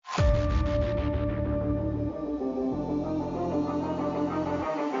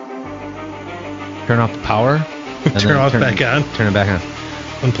turn off the power. And Turn off back on. Turn it back on.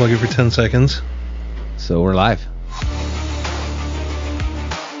 Unplug it for 10 seconds. So we're live.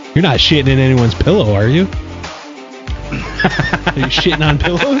 You're not shitting in anyone's pillow, are you? Are you shitting on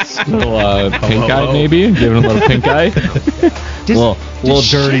pillows? A little pink eye, maybe? Giving a little pink eye? Little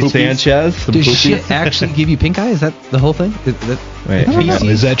dirty shit- Sanchez. Does poopies? shit actually give you pink eye? Is that the whole thing? Wait,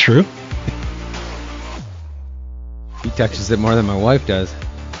 is that true? He touches it more than my wife does.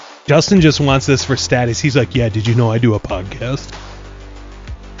 Justin just wants this for status. He's like, yeah, did you know I do a podcast?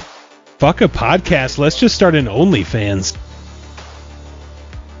 Fuck a podcast. Let's just start an OnlyFans.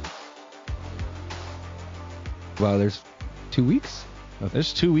 Well, there's 2 weeks.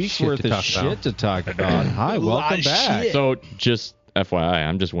 There's 2 weeks Shit worth to of talk about. shit to talk about. Hi, A lot welcome of back. shit. So, just FYI,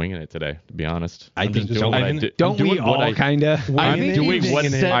 I'm just winging it today, to be honest. I I'm think just so. doing what I I think- do. Don't we doing what all I- kind of? I'm Winging it, doing what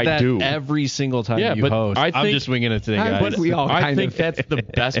winging it. I that do. every single time Yeah, you but host. I I'm think- just winging it today, I guys. think we all I kind think of. that's the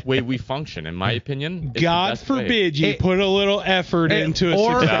best way we function, in my opinion. It's the God best way. forbid you put a little effort into a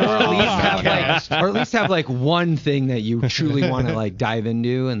or successful at least have like one thing that you truly want to like dive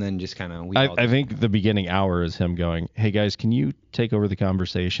into, and then just kind of. I think the beginning hour is him going, hey, guys, can you take over the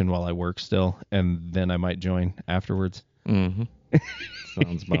conversation while I work still? And then I might join afterwards. Mm-hmm.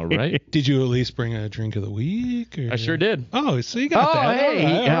 Sounds about right. Did you at least bring a drink of the week? Or? I sure did. Oh, so you got that.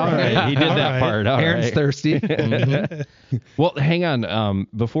 hey, All right. he did All that right. part. All Aaron's right. thirsty. Well, hang on.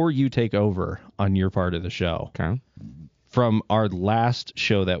 Before you take over on your part of the show, Okay. from our last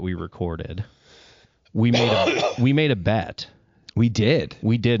show that we recorded, we made a bet. We did.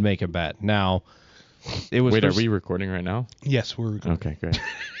 We did make a bet. Now, it was Wait, are for- we recording right now? Yes, we're recording. Okay, great.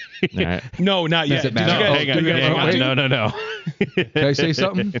 All right. No, not yet. it Did you matter? guys- Hang do you guys want to? No. Can I say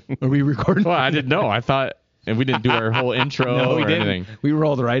something? Are we recording? Well, I didn't know. I thought, and we didn't do our whole intro No, we or didn't. anything. We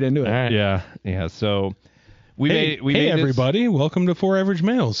rolled right into it. All right. Yeah. So we Hey, made. We hey made this- everybody. Welcome to Four Average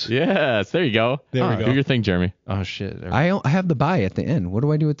Males. Yes, there you go. There we Do go. your thing, Jeremy. Oh shit! I have the buy at the end. What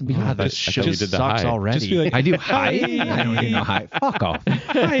do I do at the beginning? That I show thought you did the sucks high. already. Just be like, I do hi. I don't even know hi. Fuck off.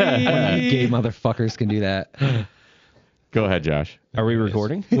 hi. You gay motherfuckers can do that. Go ahead, Josh. Are we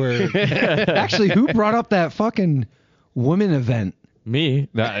recording? We're Actually, who brought up that fucking woman event? Me.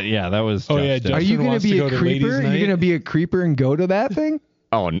 That was. Oh, yeah, Justin. Are you Justin going to wants to be go a to creeper? ladies' Are you night? going to be a creeper and go to that thing?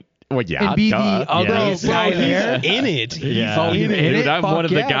 Oh, well, yeah. And be duh. the other Yes. guy there? in it. Yeah. Oh, you're in Dude, it? I'm Fuck one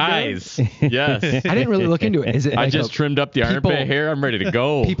of the yeah, guys. Yes. I didn't really look into it. Is it I like just trimmed up the people- armpit hair. I'm ready to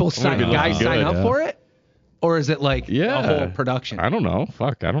go. people I'm gonna sign, be looking guys sign good. up for it? Or is it like Yeah. a whole production? I don't know.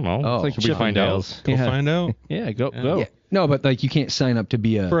 Fuck, I don't know. Oh. Should we find out? Chippendales. Go Yeah. find out. Yeah. Go. Yeah. No, but like you can't sign up to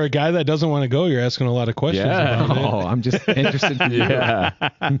be a. For a guy that doesn't want to go, you're asking a lot of questions. Yeah. about it. Oh, I'm just interested. For you.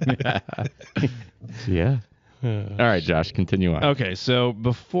 Yeah. Yeah. All right, Josh, continue on. Okay, so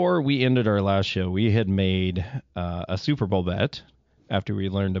before we ended our last show, we had made a Super Bowl bet after we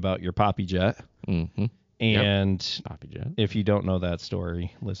learned about your Poppy Jet. Mm-hmm. And Poppy Jet. if you don't know that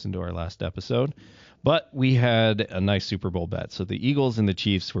story, listen to our last episode. But we had a nice Super Bowl bet. So the Eagles and the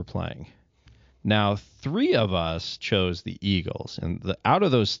Chiefs were playing. Now, 3 of us chose the Eagles. And out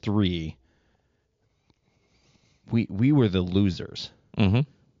of those 3, we were the losers. Mm-hmm.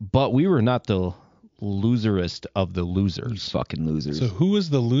 But we were not the loserest of the You losers. fucking losers. So who is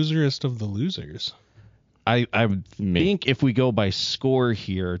the loserest of the losers? I Me. think if we go by score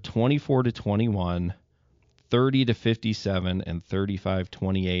here, 24-21, 30-57, and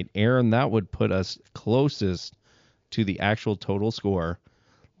 35-28, Aaron, that would put us closest to the actual total score,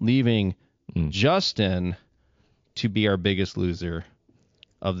 leaving Justin to be our biggest loser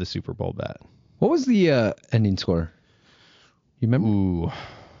of the Super Bowl bet. What was the ending score? You remember? Ooh,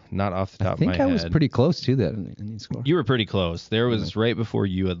 not off the I top of my think head. I was pretty close to that ending score. You were pretty close. There was right before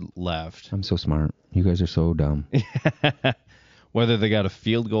you had left. I'm so smart. You guys are so dumb. Whether they got a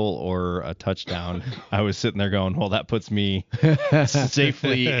field goal or a touchdown, I was sitting there going, well, that puts me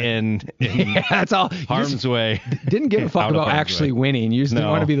safely in That's all. You harm's just way. didn't give a fuck Out of about harm's actually way. winning. You just didn't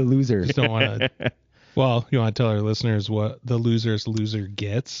No. want to be the loser. Just don't want to. Well, you want to tell our listeners what the loser's loser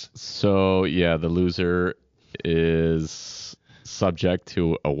gets? So, yeah, the loser is subject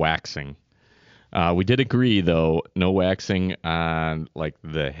to a waxing. We did agree, though, no waxing on, like,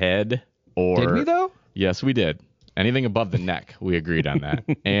 the head or... Did we, though? Yes, we did. Anything above the neck, we agreed on that.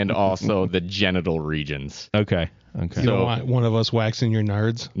 And also the genital regions. Okay. You So- don't want one of us waxing your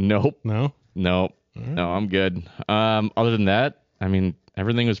nards? Nope. No? Nope. No, I'm good. Other than that, I mean,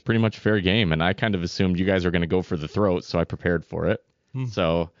 everything was pretty much fair game, and I kind of assumed you guys were going to go for the throat, so I prepared for it.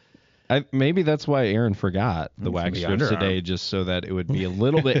 So Maybe that's why Aaron forgot the wax the strips underarm. today, just so that it would be a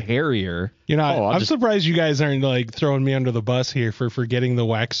little bit hairier. You know, I'll I'm just- surprised you guys aren't like throwing me under the bus here for forgetting the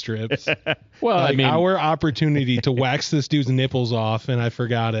wax strips. Well, Like, I mean, our opportunity to wax this dude's nipples off, and I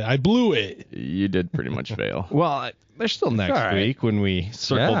forgot it. I blew it. you did pretty much fail. Well, there's still next all right. week when we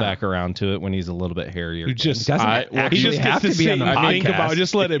circle Yeah. back around to it when he's a little bit hairier. You just Doesn't I- well, actually he just have gets to be on the sit and think podcast. about.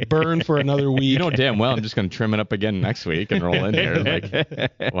 Just let it burn for another week. You know damn well I'm just going to trim it up again next week and roll in here.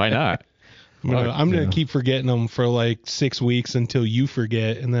 Like, why not? I'm gonna keep forgetting them for like 6 weeks until you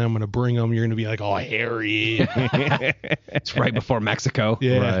forget, and then I'm gonna bring them. You're gonna be like, "Oh, Harry." It's right before Mexico.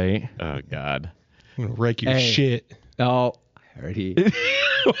 Yeah, Right. Oh, God. I'm gonna wreck your Hey. shit. Oh, already.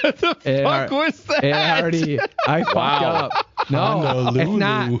 What the fuck was that? I fucked Wow. up. No, it's Honolulu.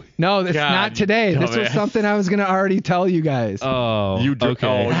 not. No, it's God, not today. This was dumbass. something I was gonna already tell you guys. Oh, You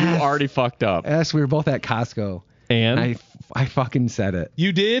okay. you already fucked up. Yes, we were both at Costco. And I fucking said it.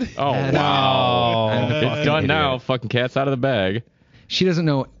 You did? Oh, And, wow. I'm a It's fucking done idiot. now. Fucking cat's out of the bag. She doesn't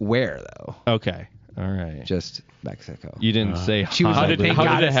know where though. okay, all right. Just Mexico. You didn't say. She was How like, did- "Thank how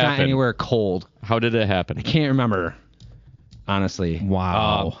God did it it's not happen? anywhere cold." How did it happen? I can't remember, honestly.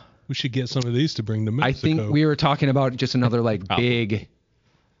 Wow. We should get some of these to bring to I Mexico. think we were talking about just another like big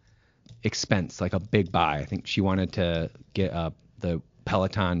expense, like a big buy. I think she wanted to get the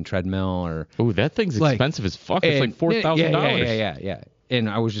Peloton treadmill or Oh, that thing's Like- expensive as fuck. It's like and- $4,000. Yeah. And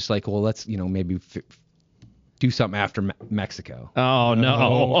I was just like, well, let's maybe do something after Mexico. Oh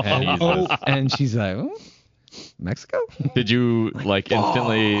no. Jesus. And she's like, oh, Mexico? Did you like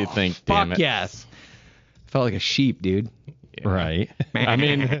instantly think, damn Fuck it? yes. Felt like a sheep, dude. Right. I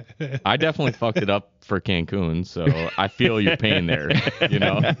mean, I definitely fucked it up for Cancun, so I feel your pain there. You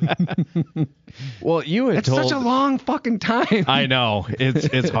know, Well, you had It's told. such a long fucking time. I know.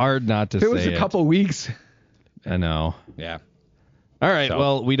 It's hard not to if it say was a couple weeks. I know. Yeah. All right. So-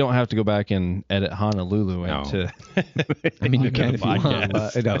 Well, we don't have to go back and edit Honolulu No. into. I mean, you can if you want, Podcast.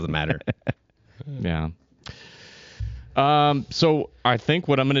 but it doesn't matter. yeah. So I think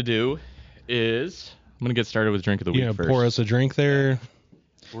what I'm gonna do is I'm gonna get started with drink of the week you gonna first. pour us a drink there.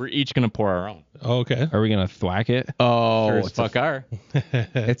 We're each gonna pour our own. Oh, okay. Are we gonna thwack it? Oh, Sure as fuck are.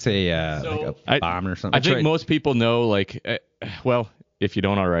 it's a So, like a bomb or something. I think most people know, like, well, if you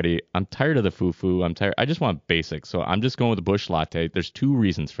don't already, I'm tired of the foo-foo. I'm tired. I just want basics. So I'm just going with the Busch Latte. There's 2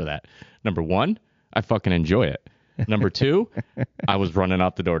 reasons for that. Number 1, I fucking enjoy it. Number 2, I was running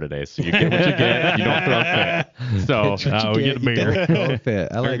out the door today. So you get what you get. You don't throw a fit. So we get a beer.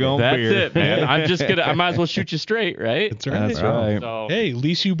 I like going it. that's beer. it, man. I'm just gonna. I might as well shoot you straight, right? That's right. That's right. So Hey, at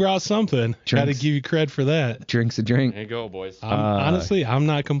least you brought something. Got to Drinks. give you cred for that. Drink's a drink. there you go, boys. Honestly, I'm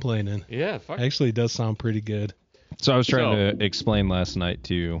not complaining. Yeah, fuck. Actually, it does sound pretty good. So I was trying So- to explain last night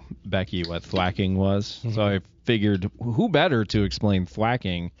to Becky what thwacking was. So I figured who better to explain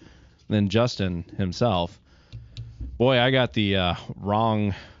thwacking than Justin himself. Boy, I got the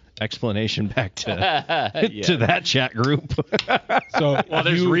wrong explanation back to to that chat group. So Well,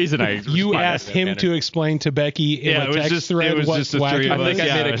 there's you, reason I you responded asked in that him manner. to explain to Becky in Yeah, a it was text just- thread it was what just the three thwacking of I us. think was. I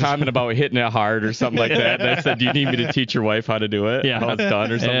Yeah, made it a was- comment about hitting it hard or something like that. And I said, "Do you need me to teach your wife how to do it? Yeah. how it's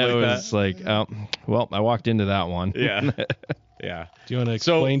done or something And it like was like, oh, well, I walked into that one. that." Yeah, yeah. Do you want to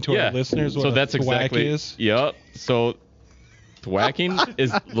So explain to yeah. our listeners what so a that's thwack exactly is? Yep. So thwacking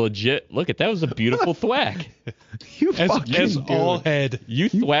is legit. Look at that was a beautiful thwack. You As, fucking as dude. all head. You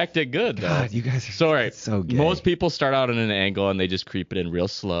thwacked it good though. God, you guys are So all right. so gay. Most people start out at an angle and they just creep it in real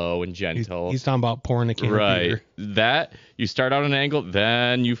slow and He's, gentle. he's talking about pouring a can of Right. beer. That you start out at an angle,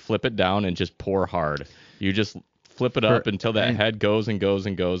 then you flip it down and just pour hard. You just flip it up until that head goes and goes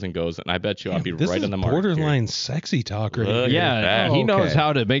and goes and goes. And I bet you I'll be This right is on the mark. borderline sexy talk right Look here. at Yeah, that. he knows Okay.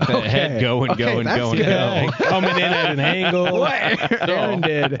 how to make that head go and go and that's go and good. go. Coming in at an angle. What Aaron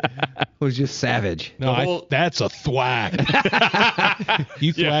did was just savage. No, whole- that's a thwack.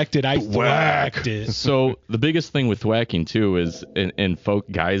 You thwacked it. I thwacked it. So the biggest thing with thwacking too is, and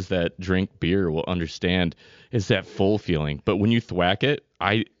folk guys that drink beer will understand, is that full feeling. But when you thwack it,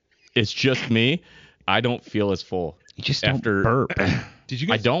 it's just me. I don't feel as full. You just after don't burp. Did you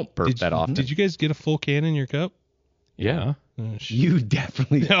I guys? don't burp did, that often. Did you guys get a full can in your cup? Yeah. You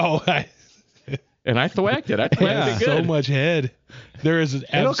definitely. No, And I thwacked it. I thwacked it good. so much head. There is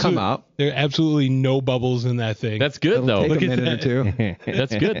come out. There are absolutely no bubbles in that thing. That's good though. Take Look a at minute or two.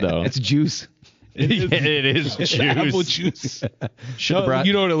 That's good though. It's juice. it is It's apple juice. Should've No, brought-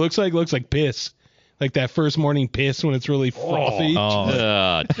 you know what it looks like? It looks like piss. Like that first morning piss when it's really frothy.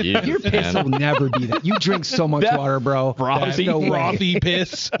 Jeez, Your piss will never be that. You drink so much water, bro. Frothy, No way. frothy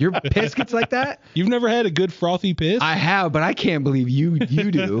piss. Your piss gets like that? You've never had a good frothy piss? I have, but I can't believe you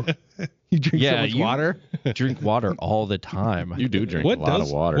do. You drink so much water? Drink water all the time. you do drink a lot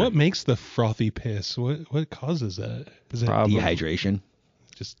of water. What makes the frothy piss? What causes that? Is it Dehydration.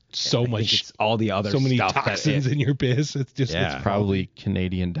 just so much? It's all the other So many stuff toxins in your piss. It's just It's probably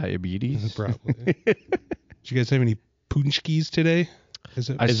Canadian diabetes. probably. Did you guys have any punchkis today?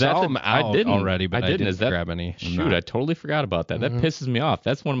 I saw them out I didn't already, but I didn't Is that, grab any. Shoot, I totally forgot about that. That pisses me off.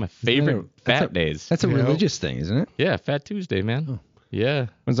 That's one of my favorite fat days. That's a religious thing, isn't it? Yeah, Fat Tuesday, man. Yeah.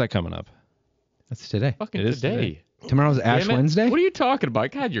 When's that coming up? That's today. Fucking It is today. Tomorrow's Ash Damn it. Wednesday? What are you talking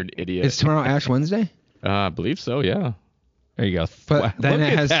about? God, you're an idiot. Is tomorrow Ash Wednesday? I believe so, yeah. There you go. But then Look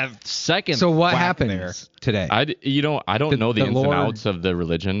it at has- that second. So what thwack happens there. today? I don't know the ins Lord- and outs of the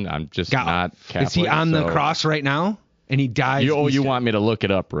religion. I'm just not Catholic. Is he on the so- cross right now? And he dies. You Easter? want me to look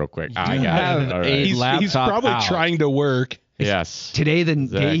it up real quick? I got have it. All a right. He's laptop probably out. trying to work. Yes. Today, the day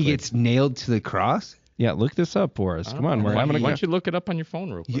Exactly. he gets nailed to the cross? Yeah, look this up for us. Come on, we're Why having a don't you look it up on your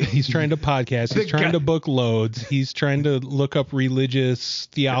phone real quick? He's trying to podcast. He's trying to book loads. He's trying to look up religious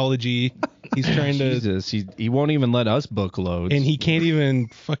theology. He's trying to, Jesus, he won't even let us book loads. and he can't even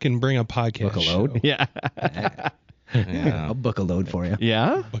fucking bring a podcast. Book a load? show. yeah, Yeah. I'll book a load for you.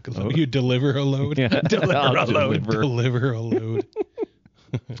 yeah. Book a load. You deliver a load. I'll Deliver a load.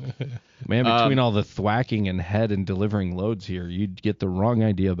 Man, between all the thwacking and head and delivering loads here, you'd get the wrong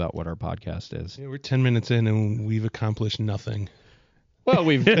idea about what our podcast is. Yeah, we're 10 minutes in and we've accomplished nothing. Well,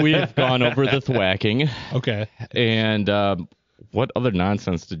 we've gone over the thwacking, Okay. and what other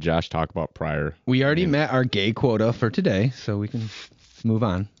nonsense did Josh talk about prior? We already met our gay quota for today, so we can move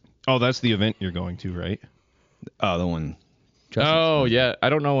on. Oh, that's the event you're going to, right? Oh, the one. Oh yeah, I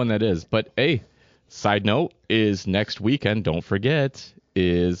don't know when that is, but hey, side note is next weekend. Don't forget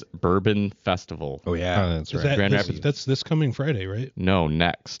is Bourbon Festival. Oh, yeah. Oh, that's Is right. that Grand this, Rapids. that's this coming Friday, right? No,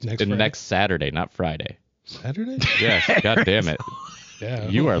 next Next Friday? next Saturday, not Friday. Saturday? Yes, god damn it. Yeah.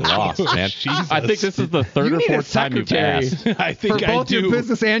 You are lost, man. I think this is the third You or need a fourth time you've secretary. asked. I think For I both do. your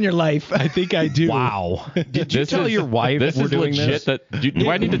business and your life. I think I do. Wow. Did you This tell is- your wife this we're is doing legit. this?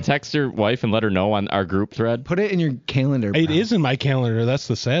 Do I need to text your wife and let her know on our group thread? Put it in your calendar. It bro. is in my calendar. That's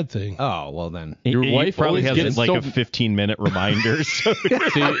the sad thing. Oh, well then. Your He wife probably always has gets like so- a 15-minute reminder. So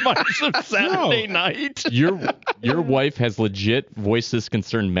reminds him Saturday night. Your wife has legit voiced this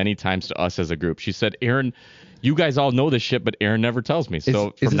concern many times to us as a group. She said, "Aaron, you guys all know this shit, but Aaron never tells me. So is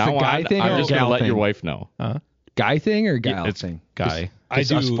from this a now guy on, thing or I'm a just gonna gal let your thing? wife know." Guy thing or gal It's thing? guy. I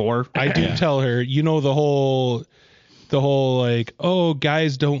do. Us four. I do tell her. You know the whole like, oh,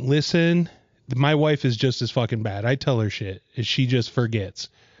 guys don't listen. My wife is just as fucking bad. I tell her shit. She just forgets.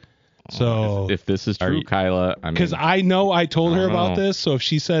 So If this is true, Kyla, I mean, because I know I told her I don't about know. this. So if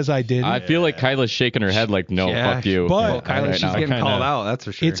she says I didn't, I feel like Kyla's shaking her head like, "No, Yeah, fuck you." but- Well, Kyla, Right she's now. getting Kinda- called out. That's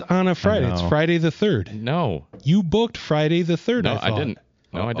for sure. it's on a Friday. It's know. Friday the 3rd. No, You booked Friday the 3rd. no, I I thought. didn't.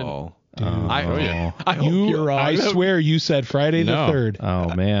 No, I didn't. Oh. I hope You, you're wrong. I swear you said Friday No. the 3rd.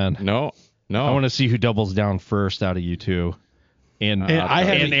 Oh man. No. I want to see who doubles down first out of you two. And And I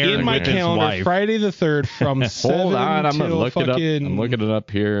have And it Aaron in my with his calendar wife. Friday the 3rd from 7 Hold on, I'm gonna till look it up. fucking. I'm looking it up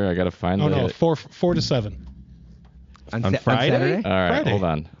here. I gotta find Oh the. no, 4 to 7. On Friday? Saturday? All right, Friday. hold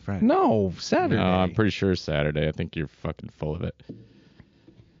on. Friday. No, Saturday. No, I'm pretty sure it's Saturday. I think you're fucking full of it.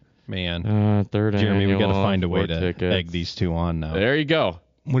 Man, Third Jeremy, we got to annual, find a way 4 to tickets. egg these two on now. There you go,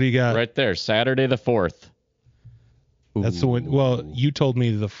 What do you got? right there, Saturday the 4th. That's the one. Well, you told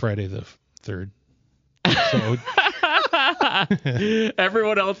me the Friday the 3rd. So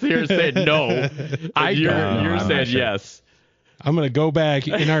Everyone else here said no. You're I'm saying not sure. yes. I'm gonna go back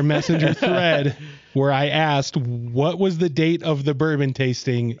in our messenger thread where I asked what was the date of the bourbon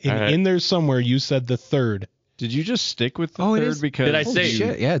tasting, and All right. in there somewhere you said the 3rd. Did you just stick with the Oh, it third is? because Did I Holy say?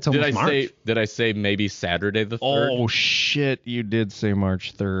 shit, yeah, it's did almost March. Did I say maybe Saturday the 3rd? Oh shit, you did say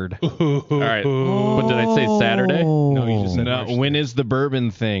March 3rd. All right. But did I say Saturday? No, you just said No, March when is the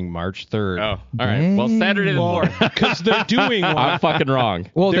bourbon thing? March 3rd. Oh, all right. Well, Saturday the 4th. because they're doing one. I'm fucking wrong.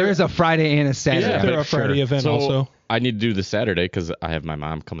 Well, there is a Friday and a Saturday. Yeah, They're but a Friday sure. event So, also. I need to do the Saturday because I have my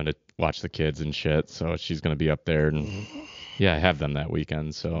mom coming to watch the kids and shit. So she's gonna be up there, and yeah, I have them that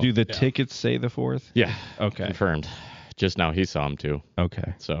weekend. So Do the tickets say the 4th? yeah, Okay. confirmed. Just now he saw them too.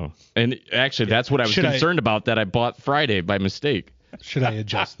 Okay. So and actually that's what I was Should I- concerned about, that I bought Friday by mistake. Should I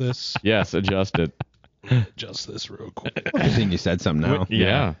adjust this? Yes, adjust it. Adjust this real quick. I think you said something now.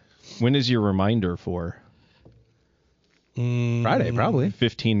 Yeah. When is your reminder for? Friday, probably.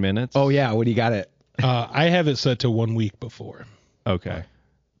 15 minutes? Oh, yeah. What do you got it? I have it set to 1 week before. Okay.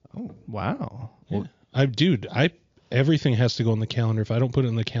 Oh, wow. Well, everything has to go on the calendar. If I don't put it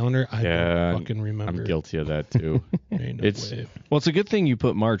in the calendar, I don't fucking remember. I'm guilty of that too. Ain't no way. Well, it's a good thing you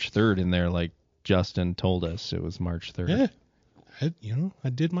put March 3rd in there, like Justin told us it was March 3rd. Yeah, I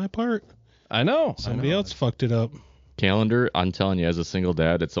did my part. I know. Somebody else fucked it up. Calendar, I'm telling you, as a single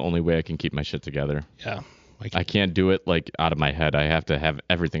dad, it's the only way I can keep my shit together. Yeah. I can't do it like out of my head. I have to have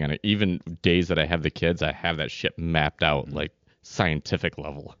everything on it. Even days that I have the kids, I have that shit mapped out like scientific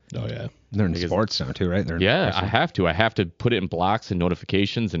level. Oh yeah. They're in sports now too, right? I have to. I have to put it in blocks and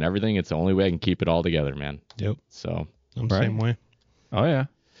notifications and everything. It's the only way I can keep it all together, man. Yep. So I'm the same way. Oh yeah.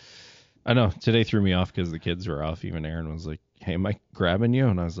 I know. Today threw me off because the kids were off. Even Aaron was like, "Hey, am I grabbing you?"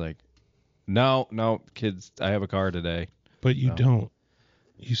 And I was like, "No, kids. I have a car today." But you don't.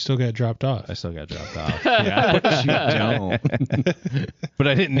 You still got dropped off. I still got dropped off. Yeah, but you don't. But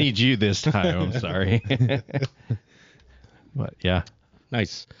I didn't need you this time. I'm sorry. But yeah,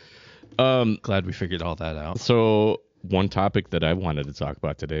 nice. Glad we figured all that out. So one topic that I wanted to talk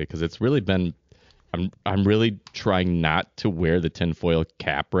about today, because it's really been, I'm really trying not to wear the tinfoil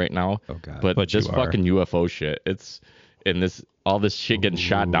cap right now. Oh God. But this fucking UFO shit, it's in this all this shit getting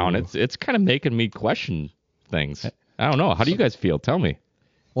shot down. It's kind of making me question things. I don't know. How do you guys feel? Tell me.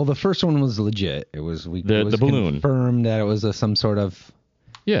 Well, the first one was legit. It was the balloon confirmed that it was some sort of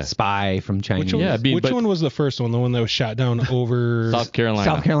spy from China. Which one was the first one? The one that was shot down over South Carolina.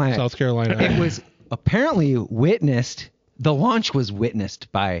 South Carolina. It was apparently witnessed. The launch was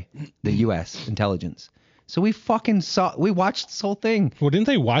witnessed by the U.S. intelligence. So we watched this whole thing. Well, didn't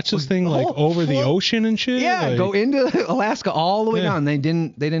they watch this thing like over the ocean and shit? Yeah, like, go into Alaska all the way down. They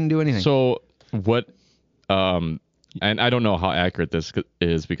didn't do anything. So what? And I don't know how accurate this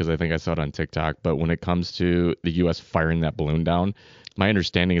is because I think I saw it on TikTok. But when it comes to the U.S. firing that balloon down, my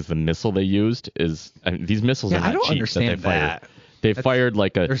understanding is the missile they used is these missiles are not I don't cheap understand that they fired. that. They fired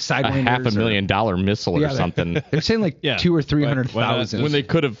like a $500,000 missile or something. They're saying like 200,000 or 300,000 when they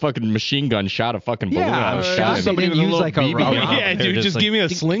could have fucking machine gun shot a fucking balloon out of shot somebody with use like a BB. Yeah, dude, just give me a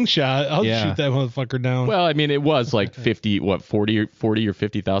slingshot. I'll shoot that motherfucker down. Well, I mean, it was like 40 or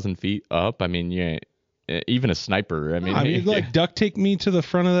 50,000 feet up. I mean, even a sniper. I mean, like duct tape me to the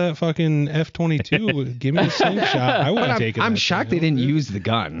front of that fucking F-22. Give me a slingshot. I wouldn't take it. I'm shocked they didn't use the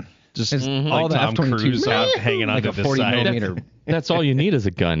gun. Just all the Tom Cruise hanging like onto a the 40 side. millimeter. That's all you need is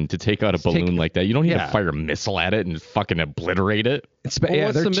a gun to take out a balloon like that. You don't need to fire a missile at it and fucking obliterate it.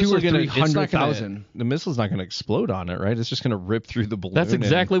 They're 200,000 or 300,000. The missile's not going to explode on it, right? It's just going to rip through the balloon. That's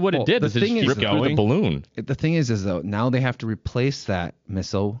exactly what it did. The thing is, ripped through the balloon. The thing is though, now they have to replace that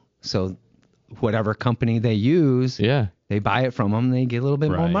missile. So whatever company they use, they buy it from them. They get a little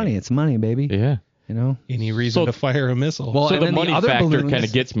bit more money. It's money, baby. Yeah. You know, any reason to fire a missile. Well, so the money factor kind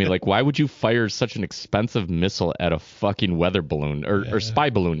of gets me. Like, why would you fire such an expensive missile at a fucking weather balloon or spy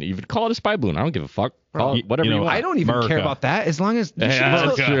balloon? Even call it a spy balloon. I don't give a fuck. Call it whatever you want. I don't even care about that as long as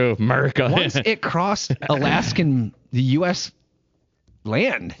that's true. America. Once it crossed the U.S.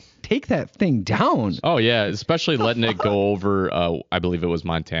 land, take that thing down. Oh yeah, especially letting it go over. I believe it was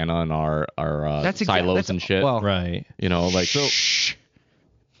Montana and our silos and shit. Well, right. You know, like so.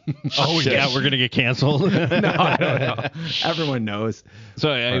 Oh yeah, we're gonna get canceled. No, I don't know. Everyone knows.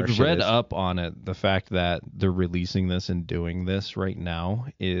 So I read up on it. The fact that they're releasing this and doing this right now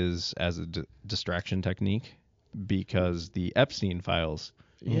is as a distraction technique because the Epstein files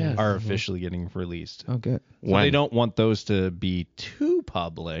are officially getting released. Oh, good. So they don't want those to be too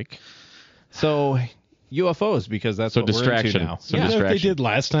public. So UFOs, because that's what distraction. We're into now. So What they did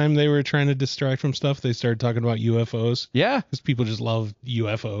last time they were trying to distract from stuff? They started talking about UFOs. Yeah. Because people just love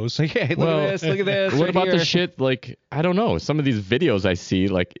UFOs. Hey, look at this. What about the shit? Like, I don't know. Some of these videos I see,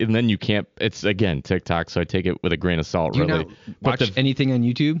 like, and then you can't. It's again TikTok, so I take it with a grain of salt. Do you really. not watch anything on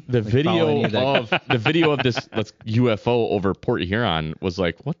YouTube? The video of this UFO over Port Huron was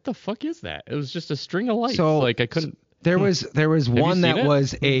like, what the fuck is that? It was just a string of lights. So, like I couldn't. There was one that it?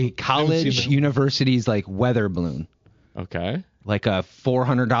 was a college university's like weather balloon. Okay. Like a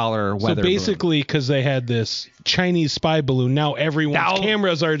 $400 weather balloon. So basically, because they had this Chinese spy balloon, now everyone's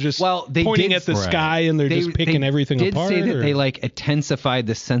cameras are just pointing at the sky and they're just picking everything apart. They did say that they like intensified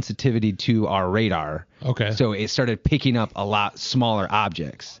the sensitivity to our radar. Okay. So it started picking up a lot smaller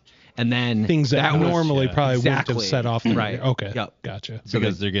objects. And then things that normally probably wouldn't have set off the right. Okay. Yep. Gotcha. So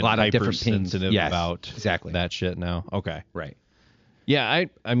because they're getting a lot of different pings. hypersensitive about that shit now. Okay. Right. Yeah,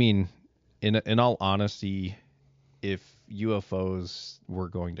 I mean, in all honesty, if UFOs were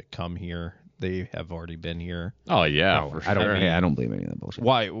going to come here, they have already been here. Oh yeah, for sure. I don't believe any of that bullshit.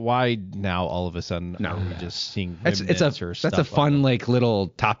 Why now all of a sudden are we just seeing that's a fun like little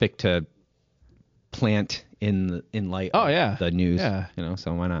topic to plant in light Oh, of yeah. the news. Yeah.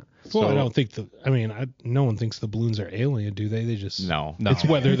 So why not? Well, I don't think no one thinks the balloons are alien, do they? They just No. It's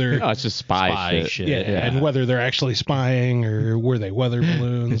whether they're No, it's just spy shit. yeah, and whether they're actually spying or were they weather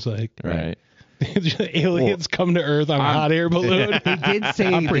balloons? Like Right. aliens come to Earth on a hot air balloon. They did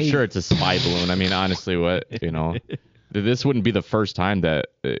say I'm pretty sure it's a spy balloon. I mean, honestly, this wouldn't be the first time that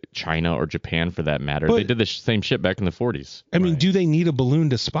China or Japan, for that matter, they did the same shit back in the 40s. I mean, do they need a balloon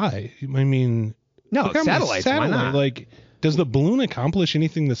to spy? I mean, no, look how many satellites. Why not? Like, does the balloon accomplish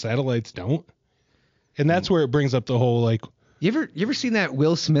anything the satellites don't? And that's where it brings up the whole like. You ever seen that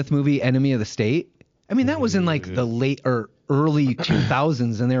Will Smith movie, Enemy of the State? I mean, that was in like the late or early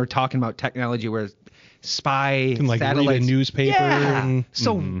 2000s, and they were talking about technology where spy Can like satellites. read a newspaper. Yeah. And,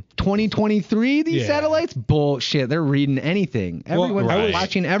 So 2023, these Yeah. satellites, bullshit. They're reading anything. Everyone's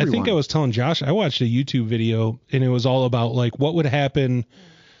watching everyone. I think I was telling Josh, I watched a YouTube video and it was all about like what would happen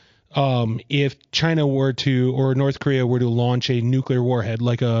if China were to or North Korea were to launch a nuclear warhead,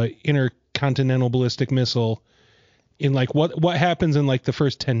 like a intercontinental ballistic missile, in like what happens in like the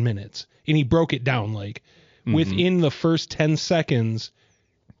first 10 minutes. And he broke it down like within the first 10 seconds,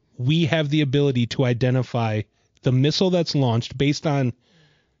 we have the ability to identify the missile that's launched based on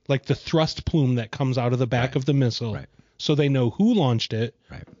like the thrust plume that comes out of the back of the missile. Right. So they know who launched it,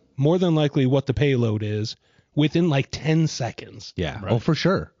 more than likely what the payload is, within like 10 seconds. Yeah. Right. Oh, for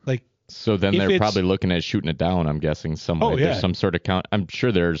sure. Like, so then they're probably looking at shooting it down, I'm guessing, some way. Oh, yeah. There's some sort of I'm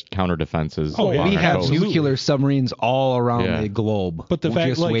sure there's counter defenses. Oh, yeah. We have Absolutely. nuclear submarines all around the globe. But the We're fact,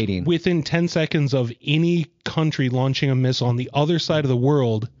 just like, waiting. within 10 seconds of any country launching a missile on the other side of the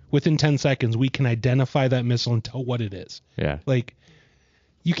world, within 10 seconds, we can identify that missile and tell what it is. Yeah. Like,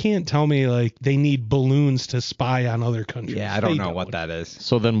 you can't tell me, like, they need balloons to spy on other countries. Yeah, I don't know what that is.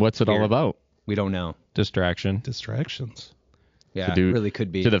 So then what's it all about? We don't know. Distractions. Yeah, it really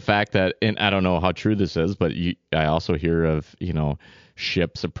could be. To the fact that, and I don't know how true this is, but I also hear of,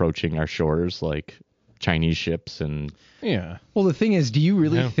 ships approaching our shores, like Chinese ships and... Yeah. Well, the thing is, do you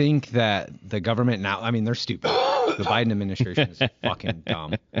really think that the government now, I mean, they're stupid. The Biden administration is fucking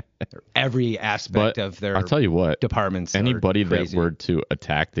dumb. Every aspect of their I'll tell you what, departments anybody are crazy. that were to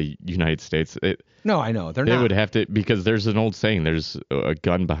attack the United States, no, I know. They would have to, because there's an old saying, there's a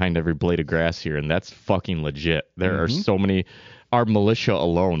gun behind every blade of grass here, and that's fucking legit. There are so many... Our militia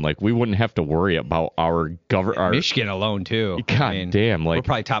alone, like, we wouldn't have to worry about our government. Michigan alone, too. God damn, like, we're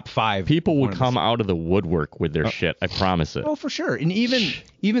probably top 5. People would come out of the woodwork with their shit. I promise it. Oh, for sure. And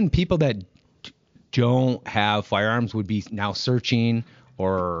even people that don't have firearms would be now searching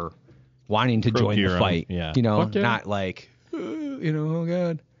or wanting to join the fight. Yeah. Not like, oh,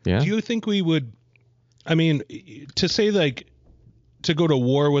 God. Yeah. Do you think we would, I mean, to say, like, to go to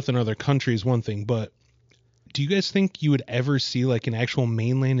war with another country is one thing, but do you guys think you would ever see like an actual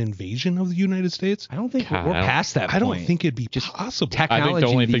mainland invasion of the United States? I don't think we're past that point. I don't think it'd be possible. I think the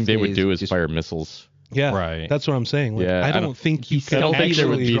only thing they would do is fire missiles. Yeah, right. That's what I'm saying. Like, Yeah, I don't think you I could don't think there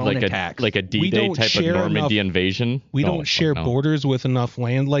would be actually. like a D-Day type of Normandy invasion. We don't share borders with enough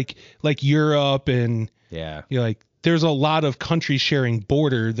land, like Europe and like there's a lot of countries sharing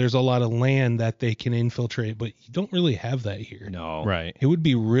border. There's a lot of land that they can infiltrate, but you don't really have that here. No. Right. It would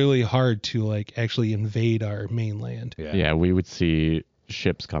be really hard to like actually invade our mainland. Yeah, we would see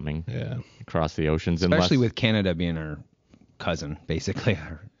ships coming across the oceans. Especially with Canada being our cousin, basically.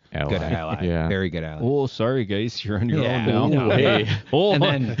 Our good ally. Yeah. Very good ally. Oh, sorry, guys. You're on your own now. No. Hey. And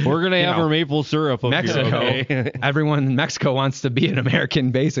then, we're going to have our maple syrup up Mexico. here. Okay? Everyone in Mexico wants to be an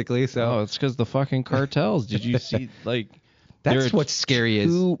American, basically. So Oh, it's because the fucking cartels. Did you see, like... That's what's scary is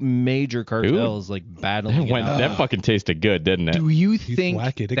two major cartels like battling it out. That fucking tasted good, didn't it? do you think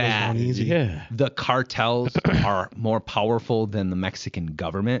thwack it, it goes that down easy. the cartels are more powerful than the Mexican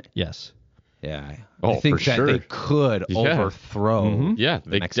government? Yes. Yeah. Oh, I think for that sure. they could overthrow Yeah,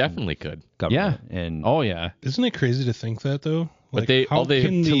 they Mexican definitely could. government. And Oh, yeah. Isn't it crazy to think that though? But Like, how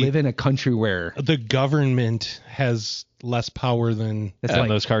can to live in a country where the government has less power than it's And like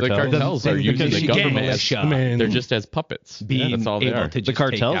those cartels. The cartels are using the Michigan government as militia they're just as puppets. being That's all they able are. to The just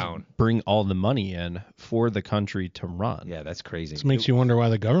cartels take down. bring all the money in for the country to run. Yeah, that's crazy. This makes you wonder why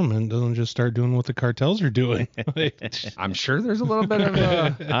the government doesn't just start doing what the cartels are doing. I'm sure there's a little bit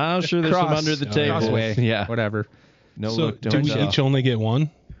of I'm sure there's some cross- under the table. crossway. Yeah. Whatever. No, So look, do don't we tell. each only get one?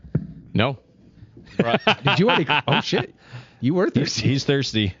 No. Did you already? Oh shit! You were thirsty. He's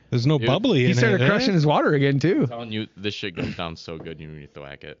thirsty. There's no bubbly in He it. started crushing his water again too. I'm telling you, this shit goes down so good you need to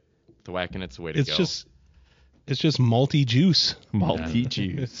thwack it. Thwacking it's the way to It's go. just malty juice. Malty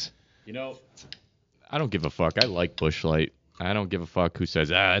juice. You know, I don't give a fuck. I like Busch Light. I don't give a fuck who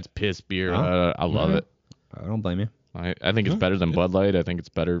says, it's piss beer. I love it. I don't blame you. I think it's better than Bud Light. I think it's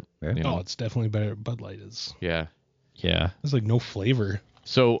better. Yeah. You know. Oh, it's definitely better. Bud Light is. Yeah. There's like no flavor.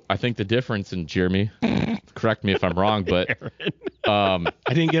 So I think the difference in Jeremy, correct me if I'm wrong, but I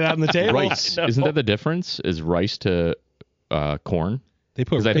didn't get out on the table. rice, isn't that the difference? Is rice to corn? They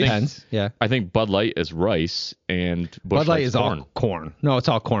put 'Cause I think- Depends. Yeah. I think Bud Light is rice and Busch Bud Light Light's is corn. all corn. No, it's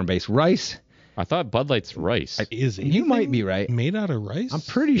all corn based. Rice. I thought Bud Light's rice. Is You might anything be right. made out of rice? I'm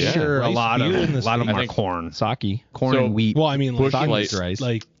pretty Yeah. sure a Rice lot of beer in the them I are think- corn. Sake. Corn So- and wheat. Well, I mean, Busch like, Light. rice.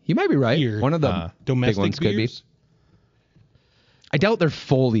 like You might be right. beer. One of the big domestic ones could be. beers. I doubt they're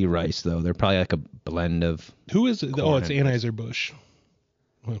fully rice though. They're probably like a blend of. Who is it? Oh, Corn it's and rice. Anheuser-Busch.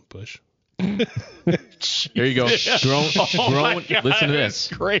 Well, Bush. There you go. Grown. Listen to this.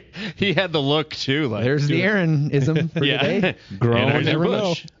 Great. He had the look too. Like, There's the Aaronism for today. Grown, never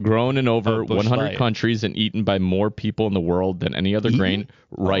know. grown in over Busch 100 Light. countries and eaten by more people in the world than any other grain.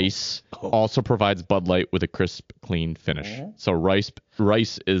 Rice also provides Bud Light with a crisp, clean finish. So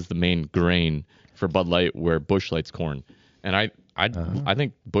rice is the main grain for Bud Light, where Busch Light's corn. And I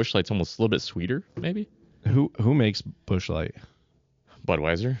think Busch Light's almost a little bit sweeter, maybe. Who makes Busch Light?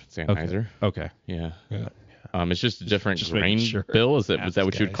 Budweiser, Sennheiser. Okay. Yeah. It's just a different Just grain making sure. bill. Was that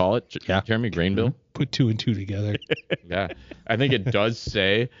what you'd guys. call it? Yeah. Jeremy, grain bill? Put 2 and 2 together. Yeah. I think it does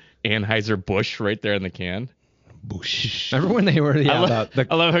say Anheuser-Busch right there in the can. Bush. Remember when they were about the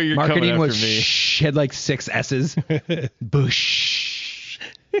I love how you're coming marketing after was me. had like 6 S's. Bush.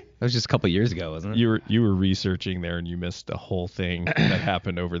 That was just a couple years ago, wasn't it? You were researching there and you missed the whole thing that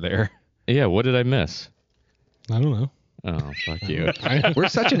happened over there. Yeah, what did I miss? I don't know. Oh, fuck you. We're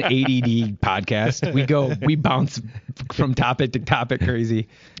such an ADD podcast. We bounce from topic to topic crazy.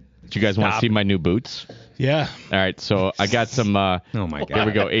 Do you guys want to see my new boots? Yeah. All right, so I got some. Oh my god. Here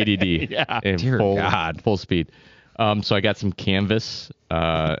we go, ADD. In Dear full, God. full speed. So I got some canvas,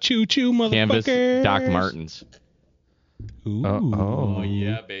 Choo choo, motherfuckers. canvas Doc Martens. Ooh. Oh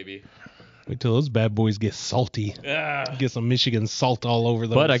yeah, baby. Wait till those bad boys get salty. Get some Michigan salt all over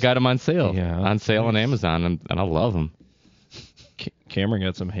those. But I got them on sale. Yeah. On sale on Amazon, and I love them. Cameron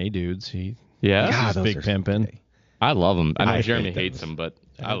got some Hey Dudes. He Yeah, God, those big are pimpin'. I love them. I know I Jeremy hate hates them, but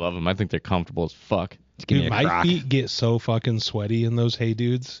I love them. I think they're comfortable as fuck. Just give me Dude, a my crock. feet get so fucking sweaty in those Hey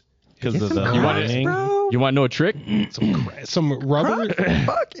Dudes. Because of Some the You want it? lining. bro. You want to know a trick? Some rubber.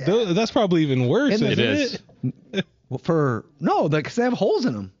 Fuck yeah. That's probably even worse. And Isn't It is. Well, because they have holes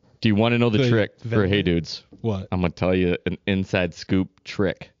in them. Do you want to know the The trick for venom. Hey Dudes? What? I'm gonna tell you an inside scoop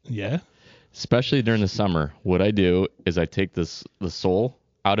trick. Yeah. Especially during the summer, what I do is I take the sole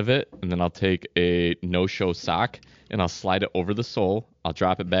out of it, and then I'll take a no-show sock and I'll slide it over the sole. I'll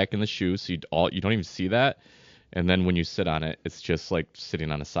drop it back in the shoe, so you don't even see that. And then when you sit on it, it's just like sitting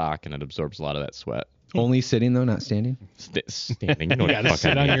on a sock, and it absorbs a lot of that sweat. Only sitting though, not standing. Standing, you know what gotta the fuck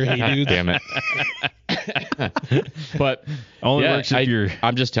sit I on mean. your Hey God Dudes. damn it. But Only yeah, works if you're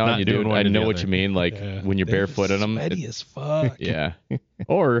I'm just telling not you, doing dude. one I or the know what other. you mean. Like Yeah. when you're They're barefoot in them. Sweaty as fuck. Yeah.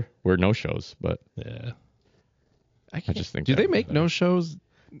 Or we're no shows, but Yeah. I just think. Do that- they make no shows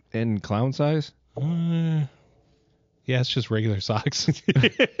in clown size? Yeah, it's just regular socks.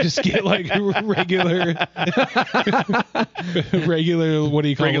 Just get like regular, what do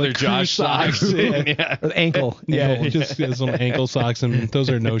you call Regular it? Like, Josh crew socks. Yeah. Or ankle. Yeah, just get some ankle socks, and those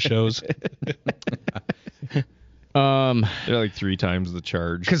are no shows. They're like 3 times the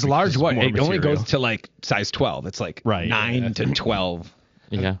charge. Because large what? more It only material. goes to like size 12. It's like Right. 9 to 12.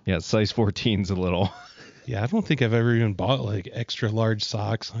 Yeah. Yeah, size 14's a little. Yeah, I don't think I've ever even bought like extra large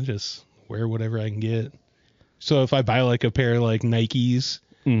socks. I just wear whatever I can get. So if I buy like a pair of like Nikes,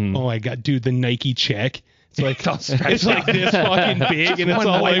 oh my god, dude, the Nike check. It's like It's all stretched it's like out. this fucking big, and it's one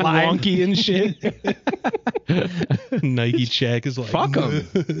all white like line. wonky and shit. Nike check is like Fuck them.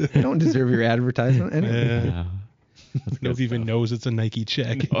 They don't deserve your advertisement. Anyway. Yeah. Nobody even knows it's a Nike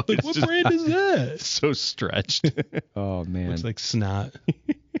check. Like, what brand is that? So stretched. Oh man. It's like snot.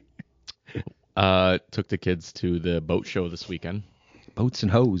 Took the kids to the boat show this weekend. Boats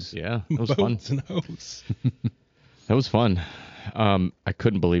and hose. Yeah, it was fun. Boats and hose. That was fun. I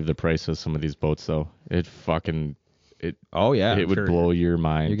couldn't believe the price of some of these boats, though. Oh yeah. It would sure. blow your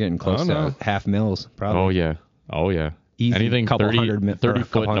mind. You're getting close Oh, to no. half mils, probably. Oh yeah. Easy, Anything couple 30, hundred mi- or 30 a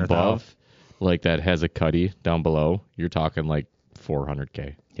foot couple and hundred above, like that has a cuddy down below, you're talking like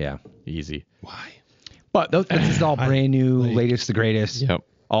 $400K. Yeah. Easy. Why? But this is all brand new, like- latest, the greatest. Yep.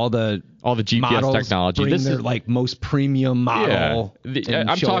 All the GPS models technology. bring This their is like most premium model. and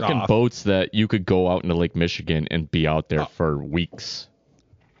I'm show it talking off. boats that you could go out into Lake Michigan and be out there for weeks.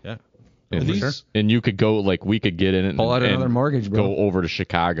 Yeah. And, For sure. and you could go, like, we could get in it Pull out and another mortgage, bro. go over to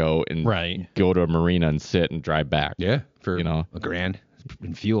Chicago and Right. go to a marina and sit and drive back. Yeah. For You know. $1,000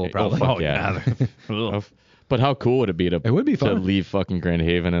 in fuel, Oh, probably. fuck yeah. Ugh. But how cool would it be to leave fucking Grand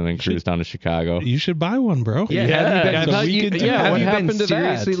Haven and then cruise down to Chicago? You should buy one, bro. Yeah. Have you been, what happened to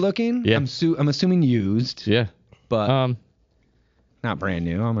seriously that? looking? Yeah. I'm assuming used. Yeah. But not brand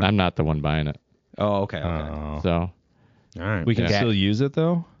new. I'm not the one buying it. Oh, okay. So. All right. We can still use it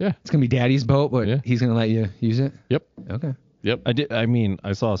though. Yeah. It's gonna be Daddy's boat, but he's gonna let you use it. Yep. Okay. Yep.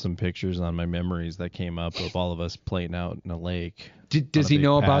 I saw some pictures on my memories that came up of all of us playing out in a lake. Does he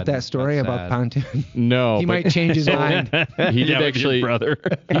know about that story about pontoon? No. He might change his mind. He did actually. Brother.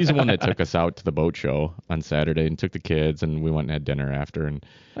 He's the one that took us out to the boat show on Saturday and took the kids, and we went and had dinner after. And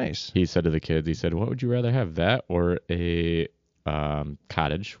nice. He said to the kids, he said, "What would you rather have, that or a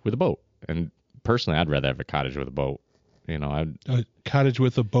cottage with a boat?" And personally, I'd rather have a cottage with a boat. You know, a cottage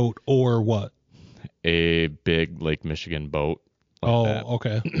with a boat or what? A big Lake Michigan boat. Like that.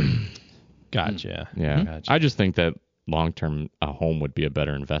 Okay. Gotcha. Yeah. Gotcha. I just think that long term, a home would be a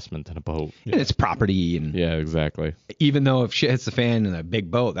better investment than a boat. And it's property, and Yeah, exactly. even though if shit hits the fan in a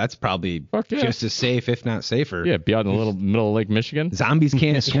big boat, that's probably just as safe, if not safer. Yeah, be out in the little middle of Lake Michigan. Zombies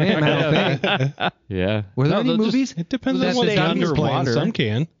can't swim, I don't think. Yeah. Were there any movies? It depends on That's what the zombies playing. underwater. Some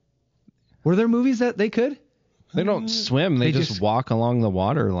can. Were there movies that they could? They don't swim. They just walk along the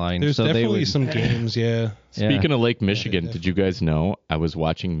water line. There's so definitely they some games, yeah. Speaking of Lake Michigan, did you guys know I was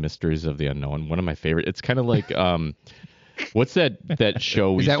watching Mysteries of the Unknown? One of my favorite. It's kind of like what's that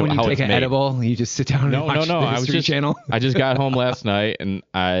show? Is that when you take an edible and you just sit down and watch the History Channel? I just got home last night and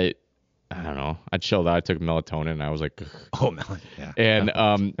I don't know. I chilled out. I took melatonin and I was like, oh, melon. Yeah.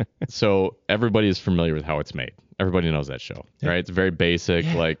 And so everybody is familiar with how it's made. Everybody knows that show, right? It's very basic,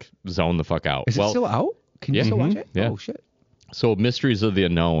 like zone the fuck out. Is it still out? Can you still watch it? Yeah. Oh, shit. So Mysteries of the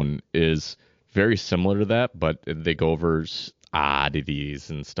Unknown is very similar to that, but they go over oddities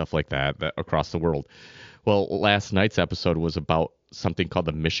and stuff like that across the world. Well, last night's episode was about something called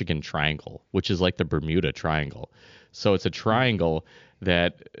the Michigan Triangle, which is like the Bermuda Triangle. So it's a triangle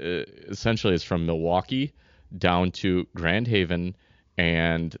that essentially is from Milwaukee down to Grand Haven,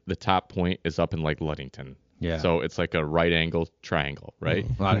 and the top point is up in like Ludington. Yeah. So it's like a right angle triangle, right?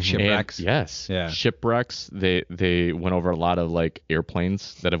 A lot of shipwrecks. And yes. Yeah. Shipwrecks. They went over a lot of like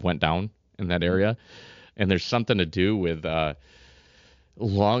airplanes that have went down in that area. And there's something to do with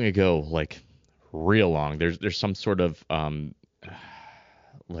long ago, like real long. There's some sort of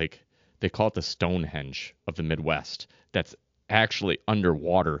like they call it the Stonehenge of the Midwest. That's actually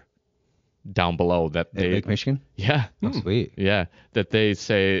underwater down below that they Lake Michigan? Yeah. Oh, sweet. Yeah. That they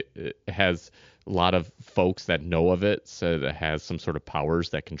say it has a lot of folks that know of it said it has some sort of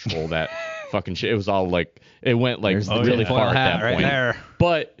powers that control that fucking shit. It was all like, it went like really far at that right point. There.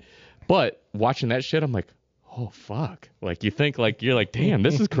 But watching that shit, I'm like, oh fuck. Like you think like, you're like, damn,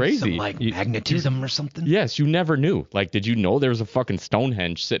 this is crazy. Some like magnetism or something? Yes, you never knew. Like, did you know there was a fucking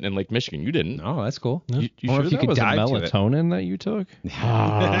Stonehenge sitting in Lake Michigan? You didn't. Oh, that's cool. You Or sure if you that could was a dive to it. melatonin that you took?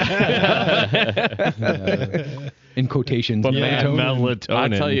 In quotations. But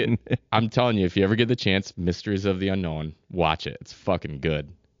melatonin. I'm telling you, if you ever get the chance, Mysteries of the Unknown, watch it. It's fucking good.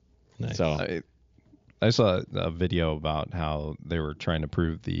 Nice. So I saw a video about how they were trying to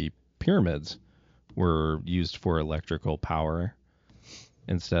prove the pyramids were used for electrical power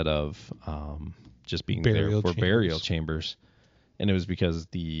instead of just being there for burial chambers. And it was because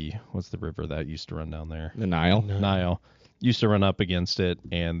what's the river that used to run down there? the Nile. Nile used to run up against it,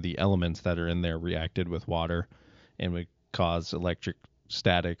 and the elements that are in there reacted with water and would cause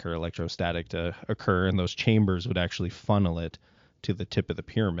electrostatic to occur, and those chambers would actually funnel it to the tip of the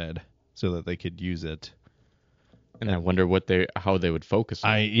pyramid so that they could use it. And I wonder how they would focus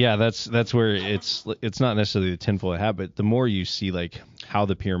on it. That's where it's not necessarily the tinfoil hat, but the more you see like how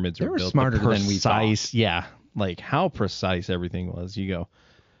the pyramids They were were built, smarter the than we thought. yeah, like how precise everything was. You go,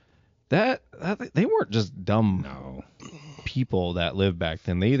 that they weren't just dumb people that lived back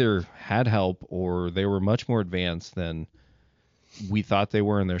then. They either had help or they were much more advanced than we thought they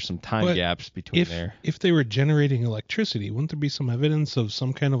were, and there's some time gaps between there. If they were generating electricity, wouldn't there be some evidence of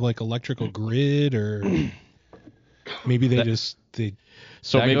some kind of like electrical grid, or maybe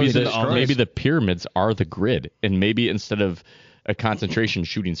So maybe goes into all this. maybe the pyramids are the grid, and maybe instead of a concentration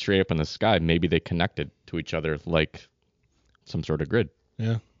shooting straight up in the sky, maybe they connected to each other like some sort of grid.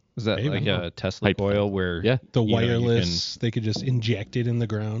 yeah. Is that maybe. like a Tesla coil where The you know, wireless, they could just inject it in the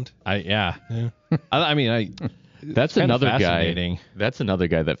ground. I mean, That's kind another of guy. fascinating. That's another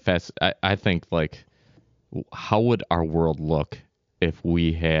guy that I think like, how would our world look if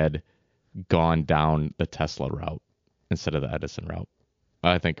we had gone down the Tesla route instead of the Edison route?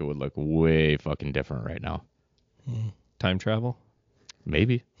 I think it would look way fucking different right now. time travel.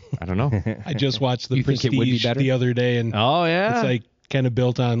 Maybe. I don't know. I just watched The You think it would be Prestige better? the other day, and Oh yeah, it's like kind of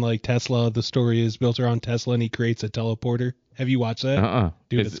built on like Tesla. The story is built around Tesla, and he creates a teleporter. Have you watched that?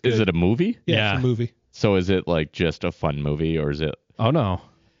 Dude, is it a movie? Yeah, it's a movie. So is it like just a fun movie, or is it? Oh no.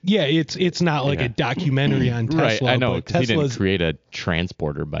 Yeah, it's not like a documentary on Tesla. Right, I know, but because he didn't create a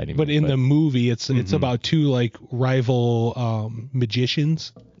transporter by any means. But in the movie, it's about two like rival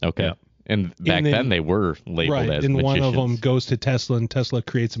magicians. Okay. Yep. And back then they were labeled as and magicians. One of them goes to Tesla, and Tesla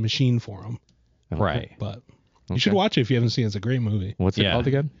creates a machine for him. Okay. Right. But you should watch it if you haven't seen it. It's a great movie. What's it called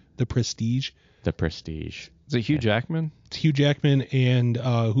again? The Prestige. The Prestige. Is it Hugh Jackman? It's Hugh Jackman and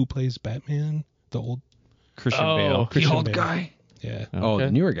who plays Batman? The old Christian Bale. The old guy. Yeah. Okay. Oh,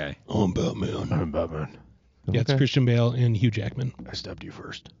 the newer guy. I'm Batman. Okay. Yeah, it's Christian Bale and Hugh Jackman. I stabbed you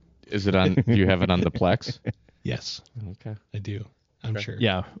first. Is it on? Do you have it on the Plex? Yes. Okay. I do. I'm sure.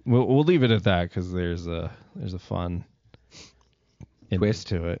 Yeah, we'll leave it at that because there's a fun twist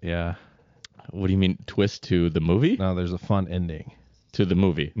to it. Yeah. What do you mean twist to the movie? No, there's a fun ending to the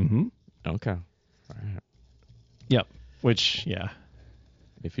movie. Mm-hmm. Okay. All right. Yep. Which, yeah.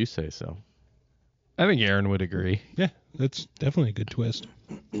 If you say so. I think Aaron would agree. Yeah, that's definitely a good twist.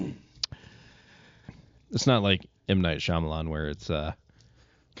 It's not like M. Night Shyamalan where it's,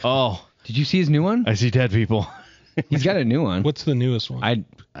 did you see his new one? I see dead people. He's got a new one. What's the newest one?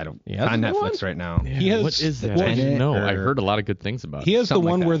 I don't. It's on Netflix right now. Yeah, he has, what is that? Tenet No, I heard a lot of good things about it. He has the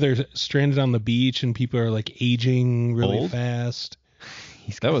one like where they're stranded on the beach and people are like aging really fast.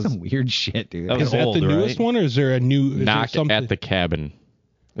 He's got some weird shit, dude. Is that the newest one, or is there a new? Knock at the Cabin?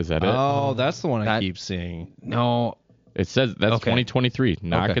 Is that it? Oh, that's the one I keep seeing. No. It says that's 2023.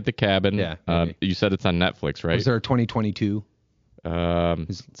 Knock at the Cabin. Yeah. You said it's on Netflix, right? Was there a 2022? No,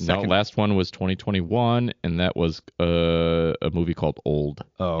 last one was 2021, and that was a movie called Old.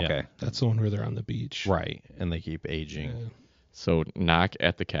 Oh, okay. Yeah, that's the one where they're on the beach. Right, and they keep aging. Yeah. So Knock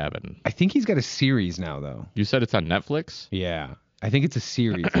at the Cabin. I think he's got a series now, though. You said it's on Netflix? Yeah. I think it's a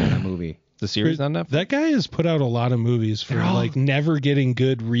series in that movie. The series on Netflix? That guy has put out a lot of movies for like never getting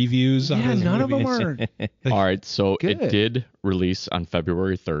good reviews on his none movies. of them are. All right, so Good. it did release on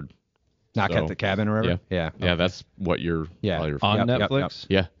February 3rd. Knock at the Cabin or whatever? Yeah. Yeah, that's what you're probably referring On to. Netflix?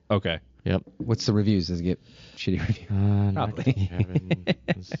 Yeah. Okay. Yep. What's the reviews? Does it get shitty reviews? Probably.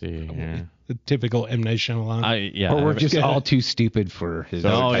 Let's see here. The typical M. Night Shyamalan. Or we're just all too stupid for his.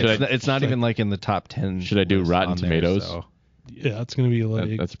 No, it's not even like in the top 10. Should I do Rotten Tomatoes? So. Yeah, it's gonna be